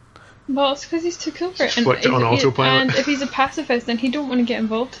there. Well, it's because he's too cool for it. Flicked it on autopilot. And if he's a pacifist, then he don't want to get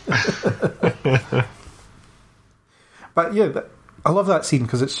involved. But yeah, I love that scene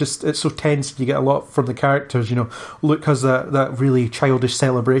because it's so tense. You get a lot from the characters. You know, Luke has that really childish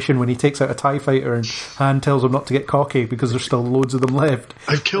celebration when he takes out a TIE fighter, and Han tells him not to get cocky because there's still loads of them left.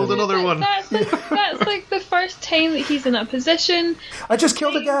 I've killed another one. That's like the first time that he's in that position. I just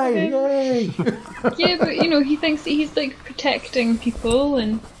killed a guy! Yay! Yeah, but you know, he thinks that he's like protecting people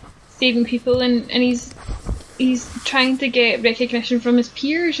and saving people, and he's trying to get recognition from his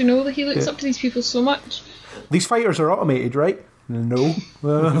peers. You know, that he looks up to these people so much. These fighters are automated, right? No.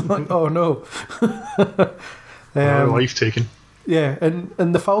 Oh no. Life taken. Yeah,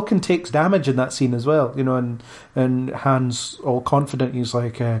 and the Falcon takes damage in that scene as well, you know, and Han's all confident. He's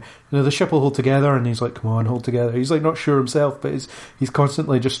like, the ship will hold together, and he's like, come on, hold together. He's like not sure himself, but he's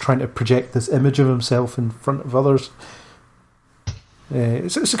constantly just trying to project this image of himself in front of others.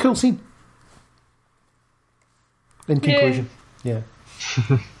 It's a cool scene. In conclusion, yeah.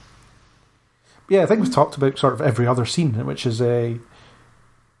 Yeah, I think we've talked about sort of every other scene, which is or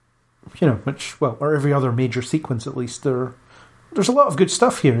every other major sequence at least. There's a lot of good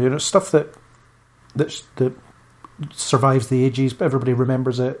stuff here, you know, stuff that survives the ages, but everybody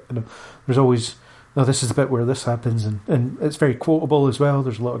remembers it. You know, there's always, this is the bit where this happens, and it's very quotable as well.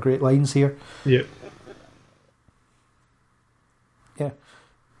 There's a lot of great lines here. Yeah. Yeah.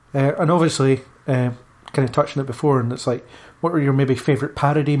 And obviously, kind of touched on it before, and it's like, what were your maybe favourite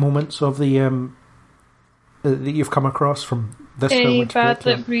parody moments of the that you've come across from this film? Any bad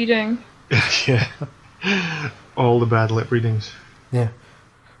lip reading. Yeah. All the bad lip readings. Yeah.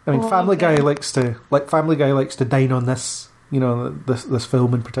 I mean, Family Guy likes to dine on this, you know, this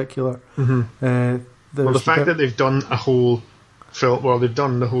film in particular. Mm-hmm. The fact that they've done a whole film, well, they've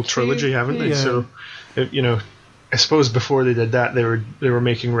done the whole trilogy, haven't they? Yeah. So, you know, I suppose before they did that, they were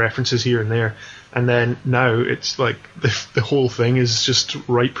making references here and there, and then now it's like the whole thing is just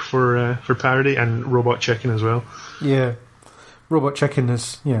ripe for parody, and Robot Chicken as well. Yeah, Robot Chicken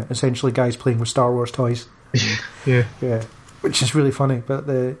is essentially guys playing with Star Wars toys. Yeah, which is really funny. But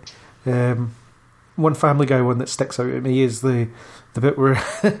the one Family Guy one that sticks out at me is the bit where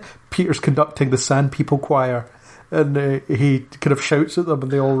Peter's conducting the Sand People choir, and he kind of shouts at them,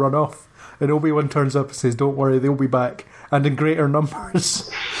 and they all run off. And Obi-Wan turns up and says, "Don't worry, they'll be back, and in greater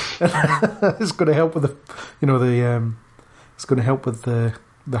numbers." It's going to help with it's going to help with the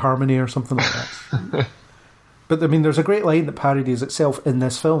harmony or something like that. But I mean, there's a great line that parodies itself in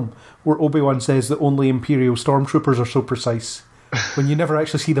this film, where Obi-Wan says that only Imperial stormtroopers are so precise, when you never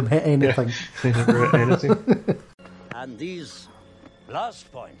actually see them hit anything. Yeah, they never hit anything. And these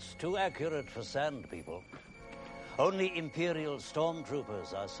blast points, too accurate for Sand People. Only Imperial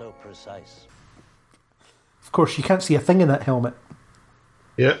stormtroopers are so precise. Of course, you can't see a thing in that helmet.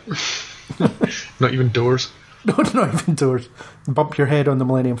 Yeah. Not even doors. No, not even doors. Bump your head on the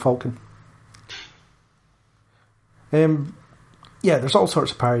Millennium Falcon. Yeah, there's all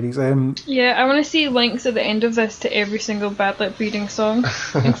sorts of parodies. Yeah, I want to see links at the end of this to every single bad lip reading song,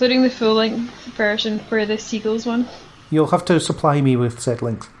 including the full-length version for the Seagulls one. You'll have to supply me with said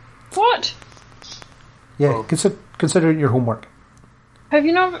links. What? Yeah, consider it your homework. Have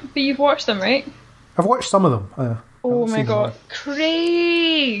you not? But you've watched them, right? I've watched some of them. Oh my god,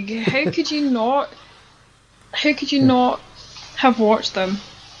 Craig! How could you not? How could you not have watched them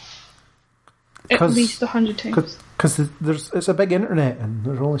at least 100 times? Because it's a big internet, and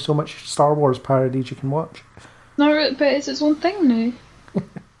there's only so much Star Wars parodies you can watch. No, but it's its own thing now. Yeah.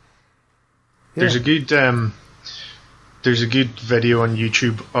 There's a good video on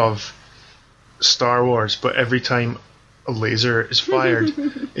YouTube of Star Wars, but every time a laser is fired,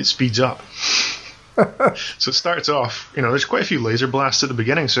 it speeds up. So it starts off, there's quite a few laser blasts at the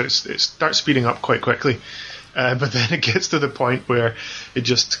beginning, so it starts speeding up quite quickly. But then it gets to the point where it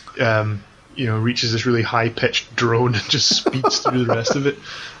just, reaches this really high-pitched drone and just speeds through the rest of it.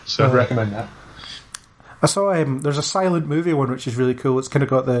 So I'd recommend that. I saw there's a silent movie one which is really cool. It's kind of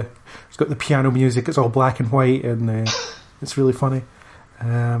got the piano music. It's all black and white, and it's really funny.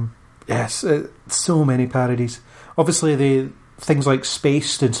 Yes, so many parodies. Obviously, the things like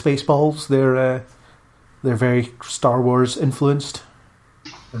Spaced and Spaceballs, they're very Star Wars influenced.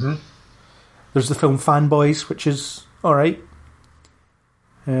 Mm-hmm. There's the film Fanboys, which is all right.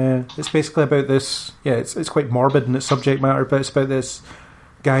 It's basically about this. Yeah, it's quite morbid in its subject matter, but it's about this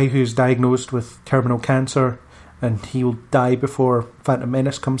guy who's diagnosed with terminal cancer, and he will die before Phantom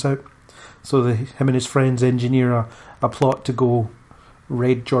Menace comes out. So him and his friends engineer a plot to go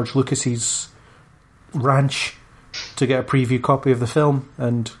raid George Lucas's ranch to get a preview copy of the film.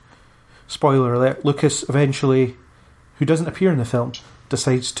 And spoiler alert: Lucas eventually, who doesn't appear in the film,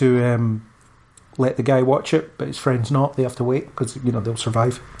 decides to let the guy watch it, but his friends not. They have to wait because they'll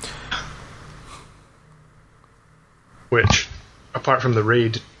survive. Which, apart from the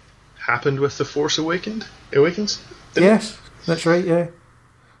raid, happened with The Force Awakens. Yes, that's right. Yeah.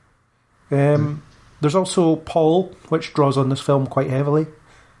 There's also Paul, which draws on this film quite heavily.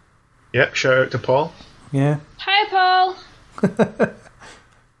 Yep. Shout out to Paul. Yeah. Hi, Paul.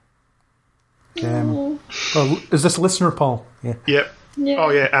 Is this listener Paul? Yeah. Yep. Yeah. Oh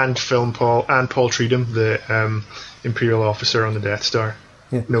yeah, and film Paul and Paul Treadham, the Imperial officer on the Death Star.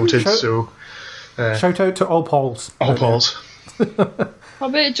 Yeah. Noted. Shout out to all Pauls. All Pauls. How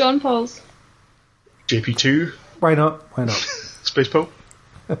about John Paul's? JP2. Why not? Space Pope.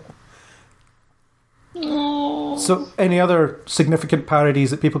 Oh. So, any other significant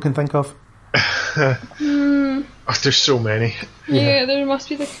parodies that people can think of? Oh, there's so many. Yeah, there must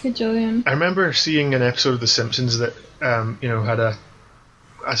be like a gajillion. I remember seeing an episode of The Simpsons that had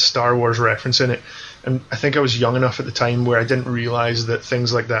a Star Wars reference in it, and I think I was young enough at the time where I didn't realise that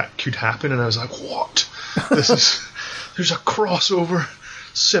things like that could happen, and I was like, what? There's a crossover.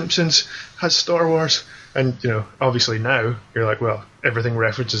 Simpsons has Star Wars. And, obviously now, you're like, well, everything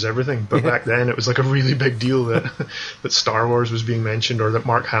references everything. But back then, it was like a really big deal that Star Wars was being mentioned, or that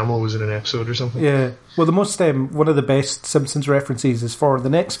Mark Hamill was in an episode or something. Yeah. Well, one of the best Simpsons references is for the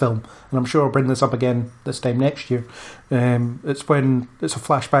next film. And I'm sure I'll bring this up again this time next year. It's when it's a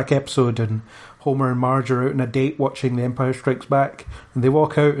flashback episode, and Homer and Marge are out on a date watching The Empire Strikes Back, and they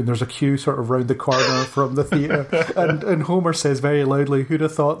walk out and there's a queue sort of round the corner from the theatre, and Homer says very loudly, "Who'd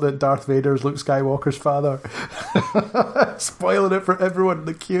have thought that Darth Vader is Luke Skywalker's father?" Spoiling it for everyone in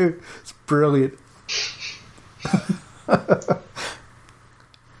the queue. It's brilliant.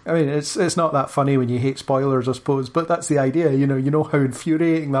 I mean, it's not that funny when you hate spoilers, I suppose, but that's the idea. You know how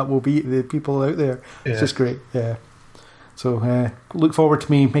infuriating that will be to the people out there. It's just great. Yeah. So look forward to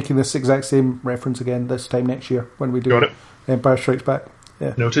me making this exact same reference again this time next year when we do Empire Strikes Back.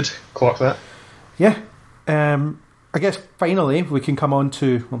 Yeah. Noted. Clock that. Yeah. I guess finally we can come on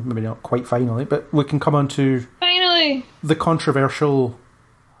to, well, maybe not quite finally, but we can come on to finally the controversial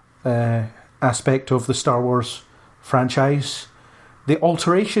aspect of the Star Wars franchise, the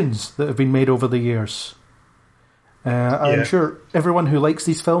alterations that have been made over the years. I'm sure everyone who likes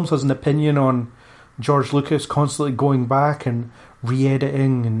these films has an opinion on George Lucas constantly going back and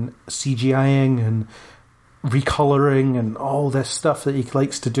re-editing and CGIing and recolouring and all this stuff that he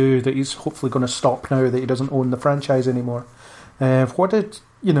likes to do, that he's hopefully going to stop now that he doesn't own the franchise anymore. What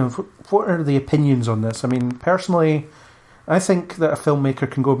are the opinions on this? I mean, personally, I think that a filmmaker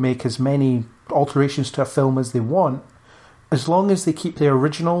can go make as many alterations to a film as they want, as long as they keep the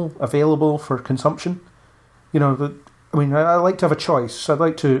original available for consumption. I like to have a choice. I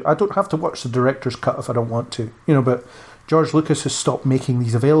don't have to watch the director's cut if I don't want to. But George Lucas has stopped making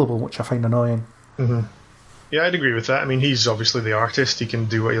these available, which I find annoying. Mm-hmm. Yeah, I'd agree with that. I mean, he's obviously the artist. He can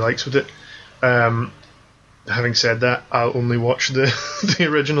do what he likes with it. Having said that, I'll only watch the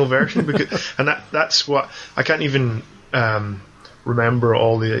original version, and that's what I can't even remember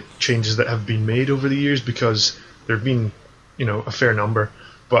all the changes that have been made over the years, because there have been a fair number,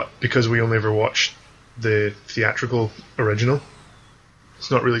 but because we only ever watched the theatrical original, it's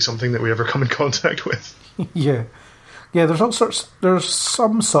not really something that we ever come in contact with. Yeah, there's all sorts. There's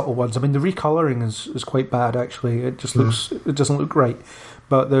some subtle ones. I mean, the recolouring is quite bad, actually. It just looks, it doesn't look right.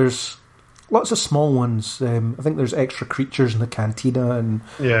 But there's lots of small ones. I think there's extra creatures in the cantina, and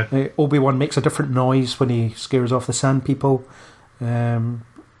Obi-Wan makes a different noise when he scares off the sand people. The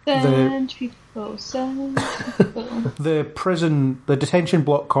prison, the detention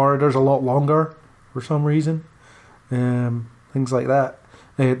block corridor's a lot longer for some reason. Things like that.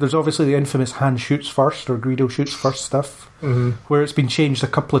 There's obviously the infamous Han shoots first, or Greedo shoots first stuff, where it's been changed a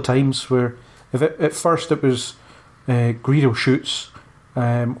couple of times, where at first it was Greedo shoots,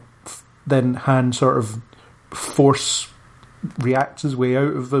 then Han sort of force reacts his way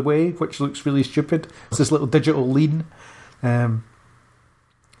out of the way, which looks really stupid. It's this little digital lean. And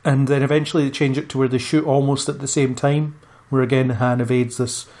then eventually they change it to where they shoot almost at the same time, where again Han evades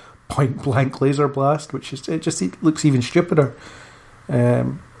this point-blank laser blast, which is it looks even stupider. I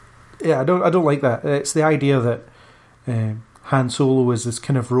don't like that. It's the idea that Han Solo is this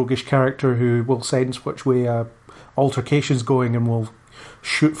kind of roguish character who will sense which way altercation's going and will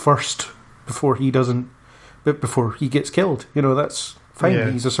shoot first before he gets killed. That's fine. Yeah.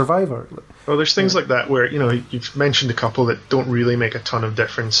 He's a survivor. Well, there's things like that where you've mentioned a couple that don't really make a ton of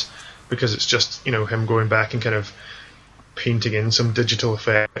difference because it's just him going back and kind of painting in some digital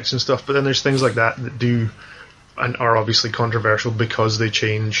effects and stuff. But then there's things like that do and are obviously controversial because they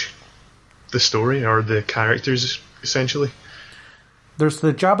change the story or the characters essentially. There's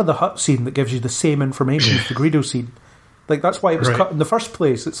the Jabba the Hutt scene that gives you the same information as the Greedo scene. Like that's why it was cut in the first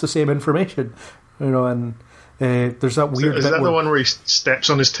place. It's the same information, and there's that weird. Is that the one where he steps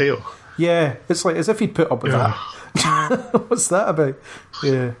on his tail? Yeah, it's like as if he'd put up with that. What's that about?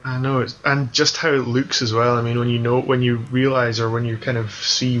 Yeah, I know and just how it looks as well. I mean, when you realise or when you kind of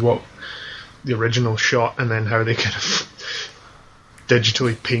see what the original shot and then how they kind of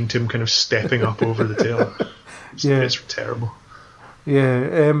digitally paint him kind of stepping up over the tail. It's terrible.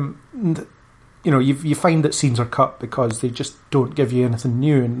 Yeah, you find that scenes are cut because they just don't give you anything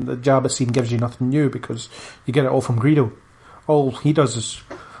new, and the Jabba scene gives you nothing new because you get it all from Greedo. All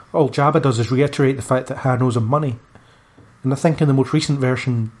Jabba does is reiterate the fact that Han owes him money. And I think in the most recent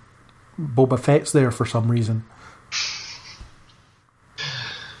version, Boba Fett's there for some reason.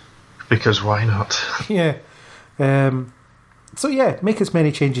 Because why not? Yeah. Make as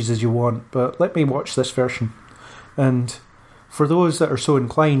many changes as you want, but let me watch this version. And for those that are so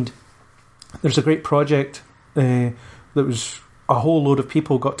inclined, there's a great project that was a whole load of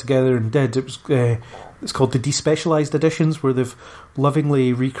people got together and did. It was it's called the Despecialized Editions, where they've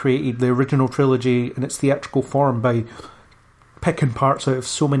lovingly recreated the original trilogy in its theatrical form by picking parts out of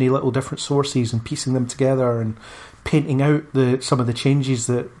so many little different sources and piecing them together and painting out some of the changes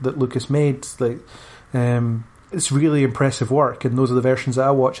that Lucas made. It's really impressive work, and those are the versions that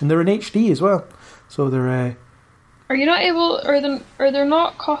I watch, and they're in HD as well. So they're. Are you not able? Are there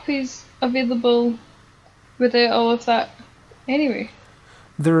not copies available without all of that? Anyway.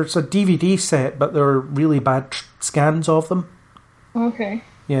 There's a DVD set, but there are really bad scans of them. Okay.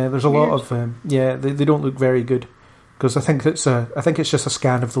 Yeah, there's a lot of they don't look very good because I think it's just a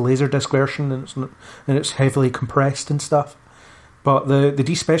scan of the Laserdisc version and it's heavily compressed and stuff. But the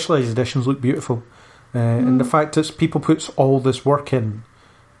despecialized editions look beautiful, and the fact that people puts all this work in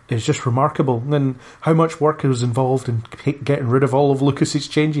is just remarkable. And how much work was involved in getting rid of all of Lucas's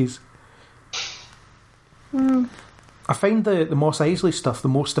changes. I find the Mos Eisley stuff the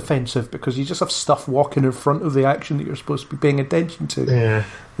most offensive because you just have stuff walking in front of the action that you're supposed to be paying attention to. Yeah.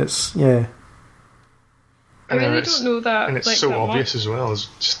 I really don't know that. And it's so obvious as well. It's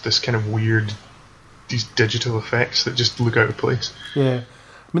just this kind of weird, these digital effects that just look out of place. Yeah.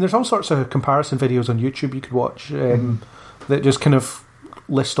 I mean, there's all sorts of comparison videos on YouTube you could watch that just kind of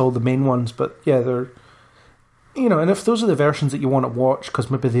list all the main ones. But yeah, they're... and if those are the versions that you want to watch because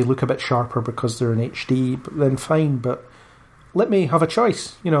maybe they look a bit sharper because they're in HD, then fine, but let me have a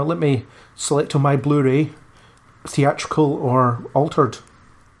choice. Let me select on my Blu-ray theatrical or altered.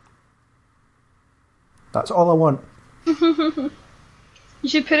 That's all I want. You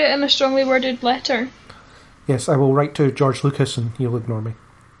should put it in a strongly worded letter. Yes, I will write to George Lucas and he'll ignore me.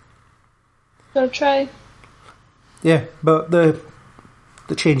 I'll try. Yeah, but the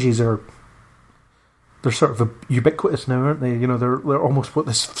changes they're sort of ubiquitous now, aren't they? They're almost what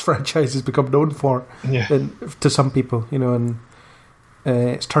this franchise has become known for. Yeah. To some people, and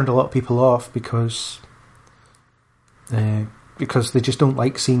it's turned a lot of people off because they just don't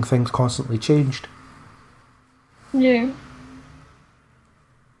like seeing things constantly changed. Yeah.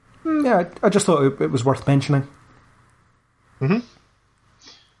 Yeah, I just thought it was worth mentioning. Mm-hmm.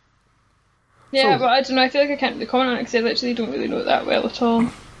 Yeah, but I don't know. I feel like I can't really comment on it because I literally don't really know it that well at all.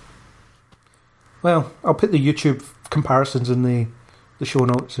 Well, I'll put the YouTube comparisons in the show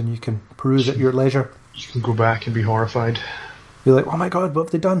notes and you can peruse at your leisure. You can go back and be horrified. Be like, oh my god, what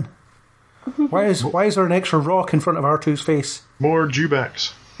have they done? Why is there an extra rock in front of R2's face? More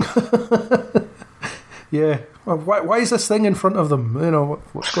Dewbacks. Yeah. Well, why is this thing in front of them?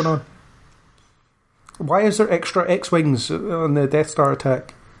 What's going on? Why is there extra X-Wings on the Death Star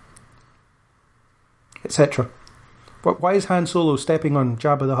attack? Etc. Why is Han Solo stepping on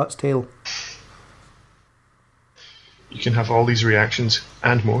Jabba the Hutt's tail? You can have all these reactions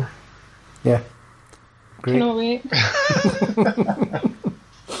and more. Yeah. Great. Cannot wait.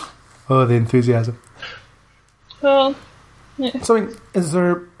 Oh, the enthusiasm. Well, yeah. So, is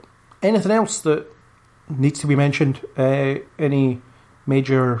there anything else that needs to be mentioned? Any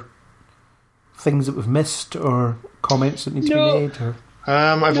major things that we've missed, or comments that need to be made? Or?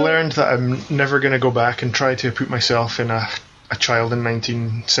 I've learned that I'm never going to go back and try to put myself in a child in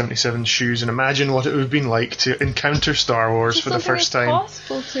 1977's shoes and imagine what it would have been like to encounter Star Wars for the first time. It's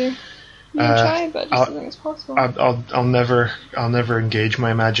possible to. You can try, but I just don't think it's possible. I'll never engage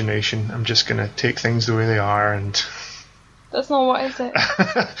my imagination. I'm just going to take things the way they are, and that's not what I said.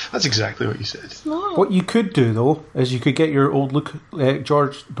 That's exactly what you said. It's not. What you could do, though, is you could get your old not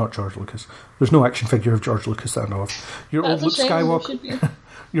George Lucas. There's no action figure of George Lucas that I know of. Your old Luke Skywalker,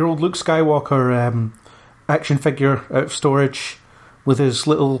 your old Luke Skywalker action figure out of storage with his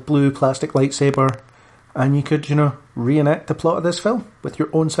little blue plastic lightsaber, and you could, reenact the plot of this film with your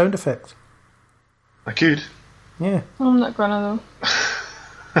own sound effects. I could. Yeah. I'm not gonna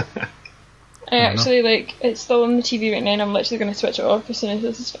though. I actually it's still on the TV right now, and I'm literally going to switch it off as soon as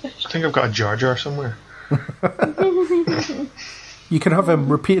this is finished. I think I've got a Jar Jar somewhere. You can have him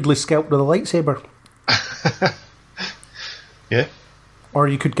repeatedly scalped with a lightsaber. Yeah. Or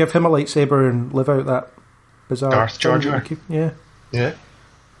you could give him a lightsaber and live out that bizarre Darth Jar Jar. Yeah. Yeah.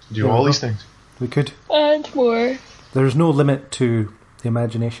 Do all these things. We could. And more. There's no limit to the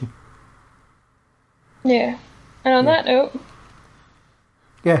imagination. Yeah. And on that note...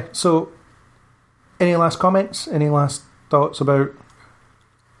 Yeah, so... Any last comments? Any last thoughts about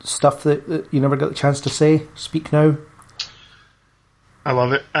stuff that you never got the chance to say? Speak now. I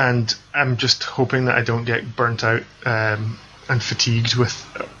love it, and I'm just hoping that I don't get burnt out and fatigued with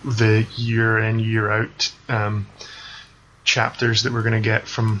the year in, year out chapters that we're going to get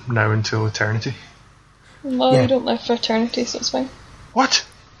from now until eternity. Well, you don't live for eternity, so it's fine. What?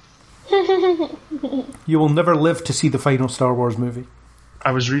 You will never live to see the final Star Wars movie.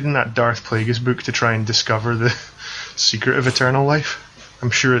 I was reading that Darth Plagueis book to try and discover the secret of eternal life.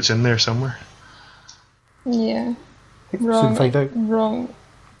 I'm sure it's in there somewhere. Yeah. Soon find out. Wrong.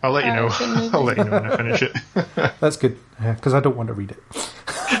 I'll let you know. I'll let you know when I finish it. That's good, because I don't want to read it.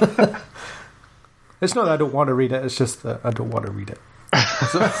 It's not that I don't want to read it, it's just that I don't want to read it.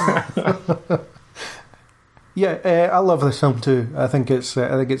 Yeah, I love this film too. I think it's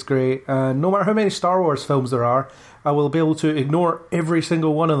great. No matter how many Star Wars films there are, I will be able to ignore every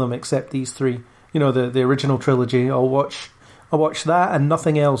single one of them except these three. The original trilogy. I'll watch that and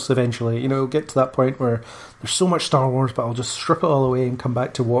nothing else eventually. It'll get to that point where there's so much Star Wars, but I'll just strip it all away and come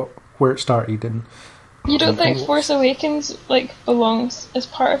back to where it started. And you don't think Force Awakens belongs as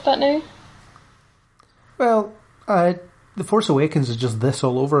part of that now? Well, The Force Awakens is just this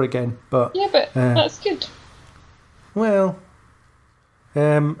all over again. But yeah, but that's good. Well,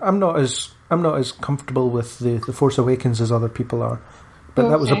 I'm not as comfortable with the Force Awakens as other people are, but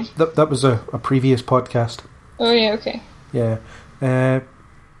okay. that was a previous podcast. Oh yeah, okay. Yeah, yeah.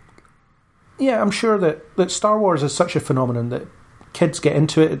 I'm sure that Star Wars is such a phenomenon that kids get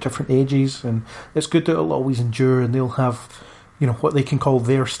into it at different ages, and it's good that it'll always endure, and they'll have what they can call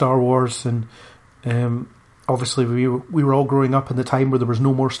their Star Wars, and obviously we were all growing up in the time where there was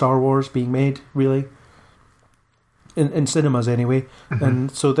no more Star Wars being made, really. In cinemas anyway, mm-hmm. And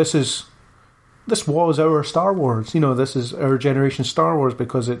so this was our Star Wars. This is our generation Star Wars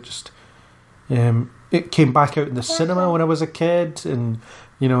because it just it came back out in the cinema when I was a kid, and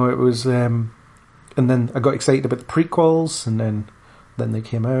it was and then I got excited about the prequels, and then they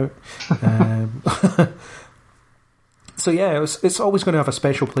came out. So yeah, it's always going to have a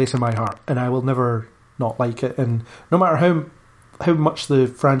special place in my heart, and I will never not like it. And no matter how much the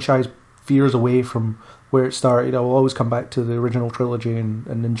franchise veers away from where it started, I will always come back to the original trilogy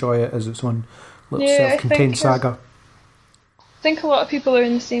and enjoy it as its own little self-contained saga. I think a lot of people are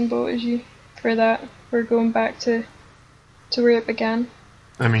in the same boat as you for that. We're going back to where it began.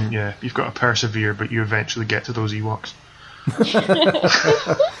 I mean, yeah, you've got to persevere, but you eventually get to those Ewoks.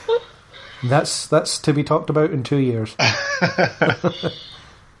 That's to be talked about in 2 years.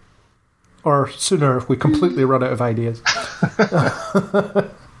 Or sooner if we completely run out of ideas.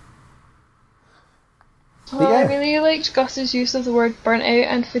 Well, yeah. I really liked Gus's use of the word burnt out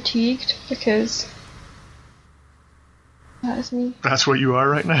and fatigued, because that is me. That's what you are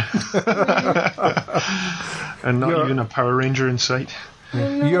right now. And not even a Power Ranger in sight.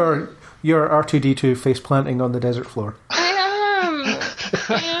 You're R2-D2 face planting on the desert floor. I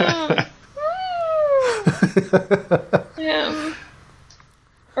am.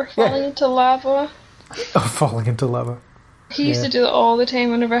 Or falling into lava. Falling into lava. He used to do it all the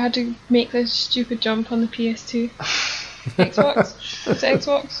time whenever I had to make this stupid jump on the PS2. Xbox? Was it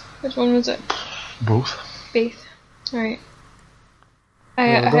Xbox? Which one was it? Both. Both. Alright. I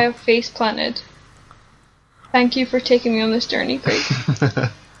have face planted. Thank you for taking me on this journey, Craig.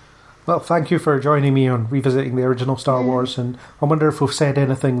 Well, thank you for joining me on revisiting the original Star Wars, and I wonder if we've said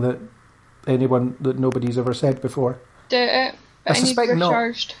anything that nobody's ever said before. Doubt it. But I need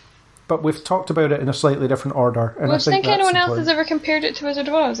recharged. But we've talked about it in a slightly different order. And Well, I think anyone else important. has ever compared it to Wizard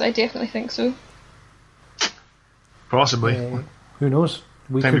of Oz? I definitely think so. Possibly. Who knows?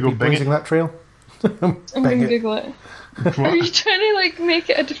 We Time could to go be bing blazing it. that trail. I'm going to Google it. Are you trying to make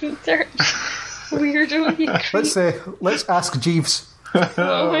it a different search? Weirdo. You creep. Let's ask Jeeves.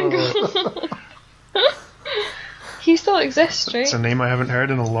 Oh my god. He still exists, right? It's a name I haven't heard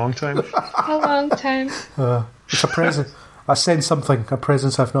in a long time. A long time. It's a present. I sense something, a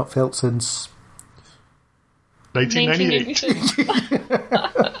presence I've not felt since 1998.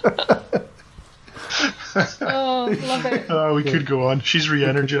 Oh, love it. Oh, we could go on. She's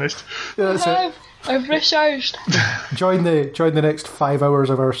re-energized. Yeah, that's it. I've recharged. Join the next 5 hours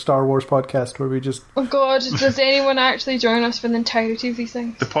of our Star Wars podcast where we just... Oh god, does anyone actually join us for the entirety of these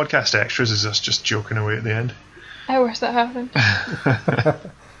things? The podcast extras is us just joking away at the end. I wish that happened.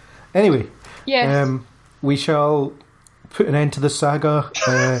 Anyway. Yes. We shall put an end to this saga.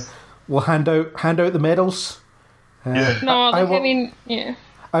 We'll hand out the medals. Yeah. Yeah.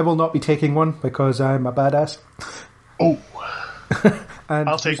 I will not be taking one because I'm a badass. Oh. And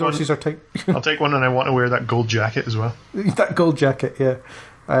I'll take one. Are I'll take one, and I want to wear that gold jacket as well. That gold jacket, yeah.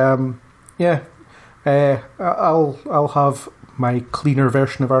 I'll have my cleaner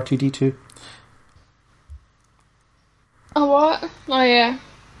version of R2-D2. Oh, what? Oh, yeah.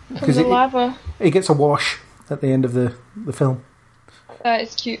 From the lava. It gets a wash at the end of the film. That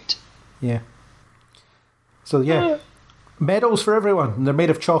is cute. Yeah. So, yeah. Medals for everyone. And they're made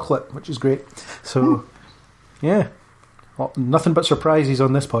of chocolate, which is great. So, yeah. Well, nothing but surprises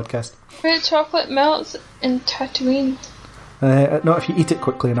on this podcast. But chocolate melts in Tatooine. Not if you eat it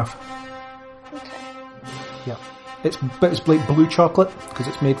quickly enough. Okay. Yeah. It's like blue chocolate, because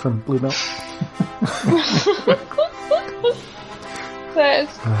it's made from blue milk. That is,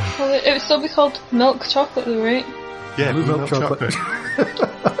 it would still be called milk chocolate though, right? Yeah, blue milk chocolate.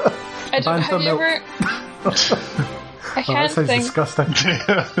 I don't, have you ever... I can't that sounds think. disgusting.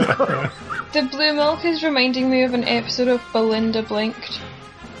 The blue milk is reminding me of an episode of Belinda Blinked.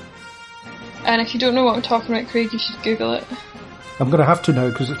 And if you don't know what I'm talking about, Craig, you should Google it. I'm going to have to now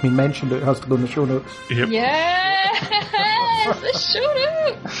because it's been mentioned. It has to go in the show notes. Yep. Yes! The show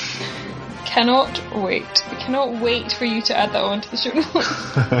notes! Cannot wait for you to add that on to the show notes.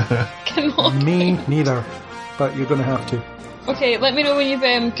 Cannot Me wait. neither, but you're going to have to. Okay, let me know when you've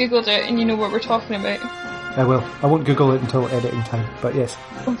Googled it and you know what we're talking about. I will. I won't Google it until editing time, but yes.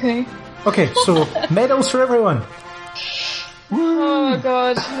 Okay. Okay, so medals for everyone. Oh my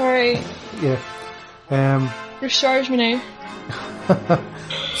god, alright. Yeah. Recharge me now.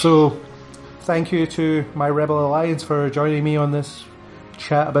 So, thank you to my Rebel Alliance for joining me on this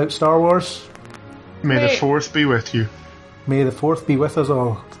chat about Star Wars. May the 4th be with you. May the 4th be with us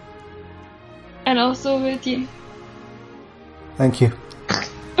all. And also with you. Thank you.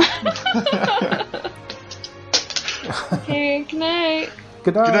 Okay, good night.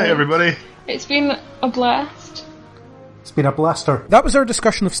 Good night. Good night, everybody. It's been a blast. It's been a blaster. That was our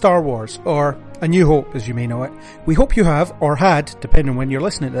discussion of Star Wars, or A New Hope as you may know it. We hope you have, or had, depending on when you're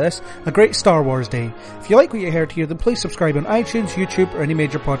listening to this, a great Star Wars day. If you like what you heard here, then please subscribe on iTunes, YouTube, or any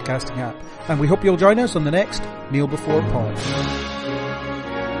major podcasting app. And we hope you'll join us on the next Kneel Before Pod.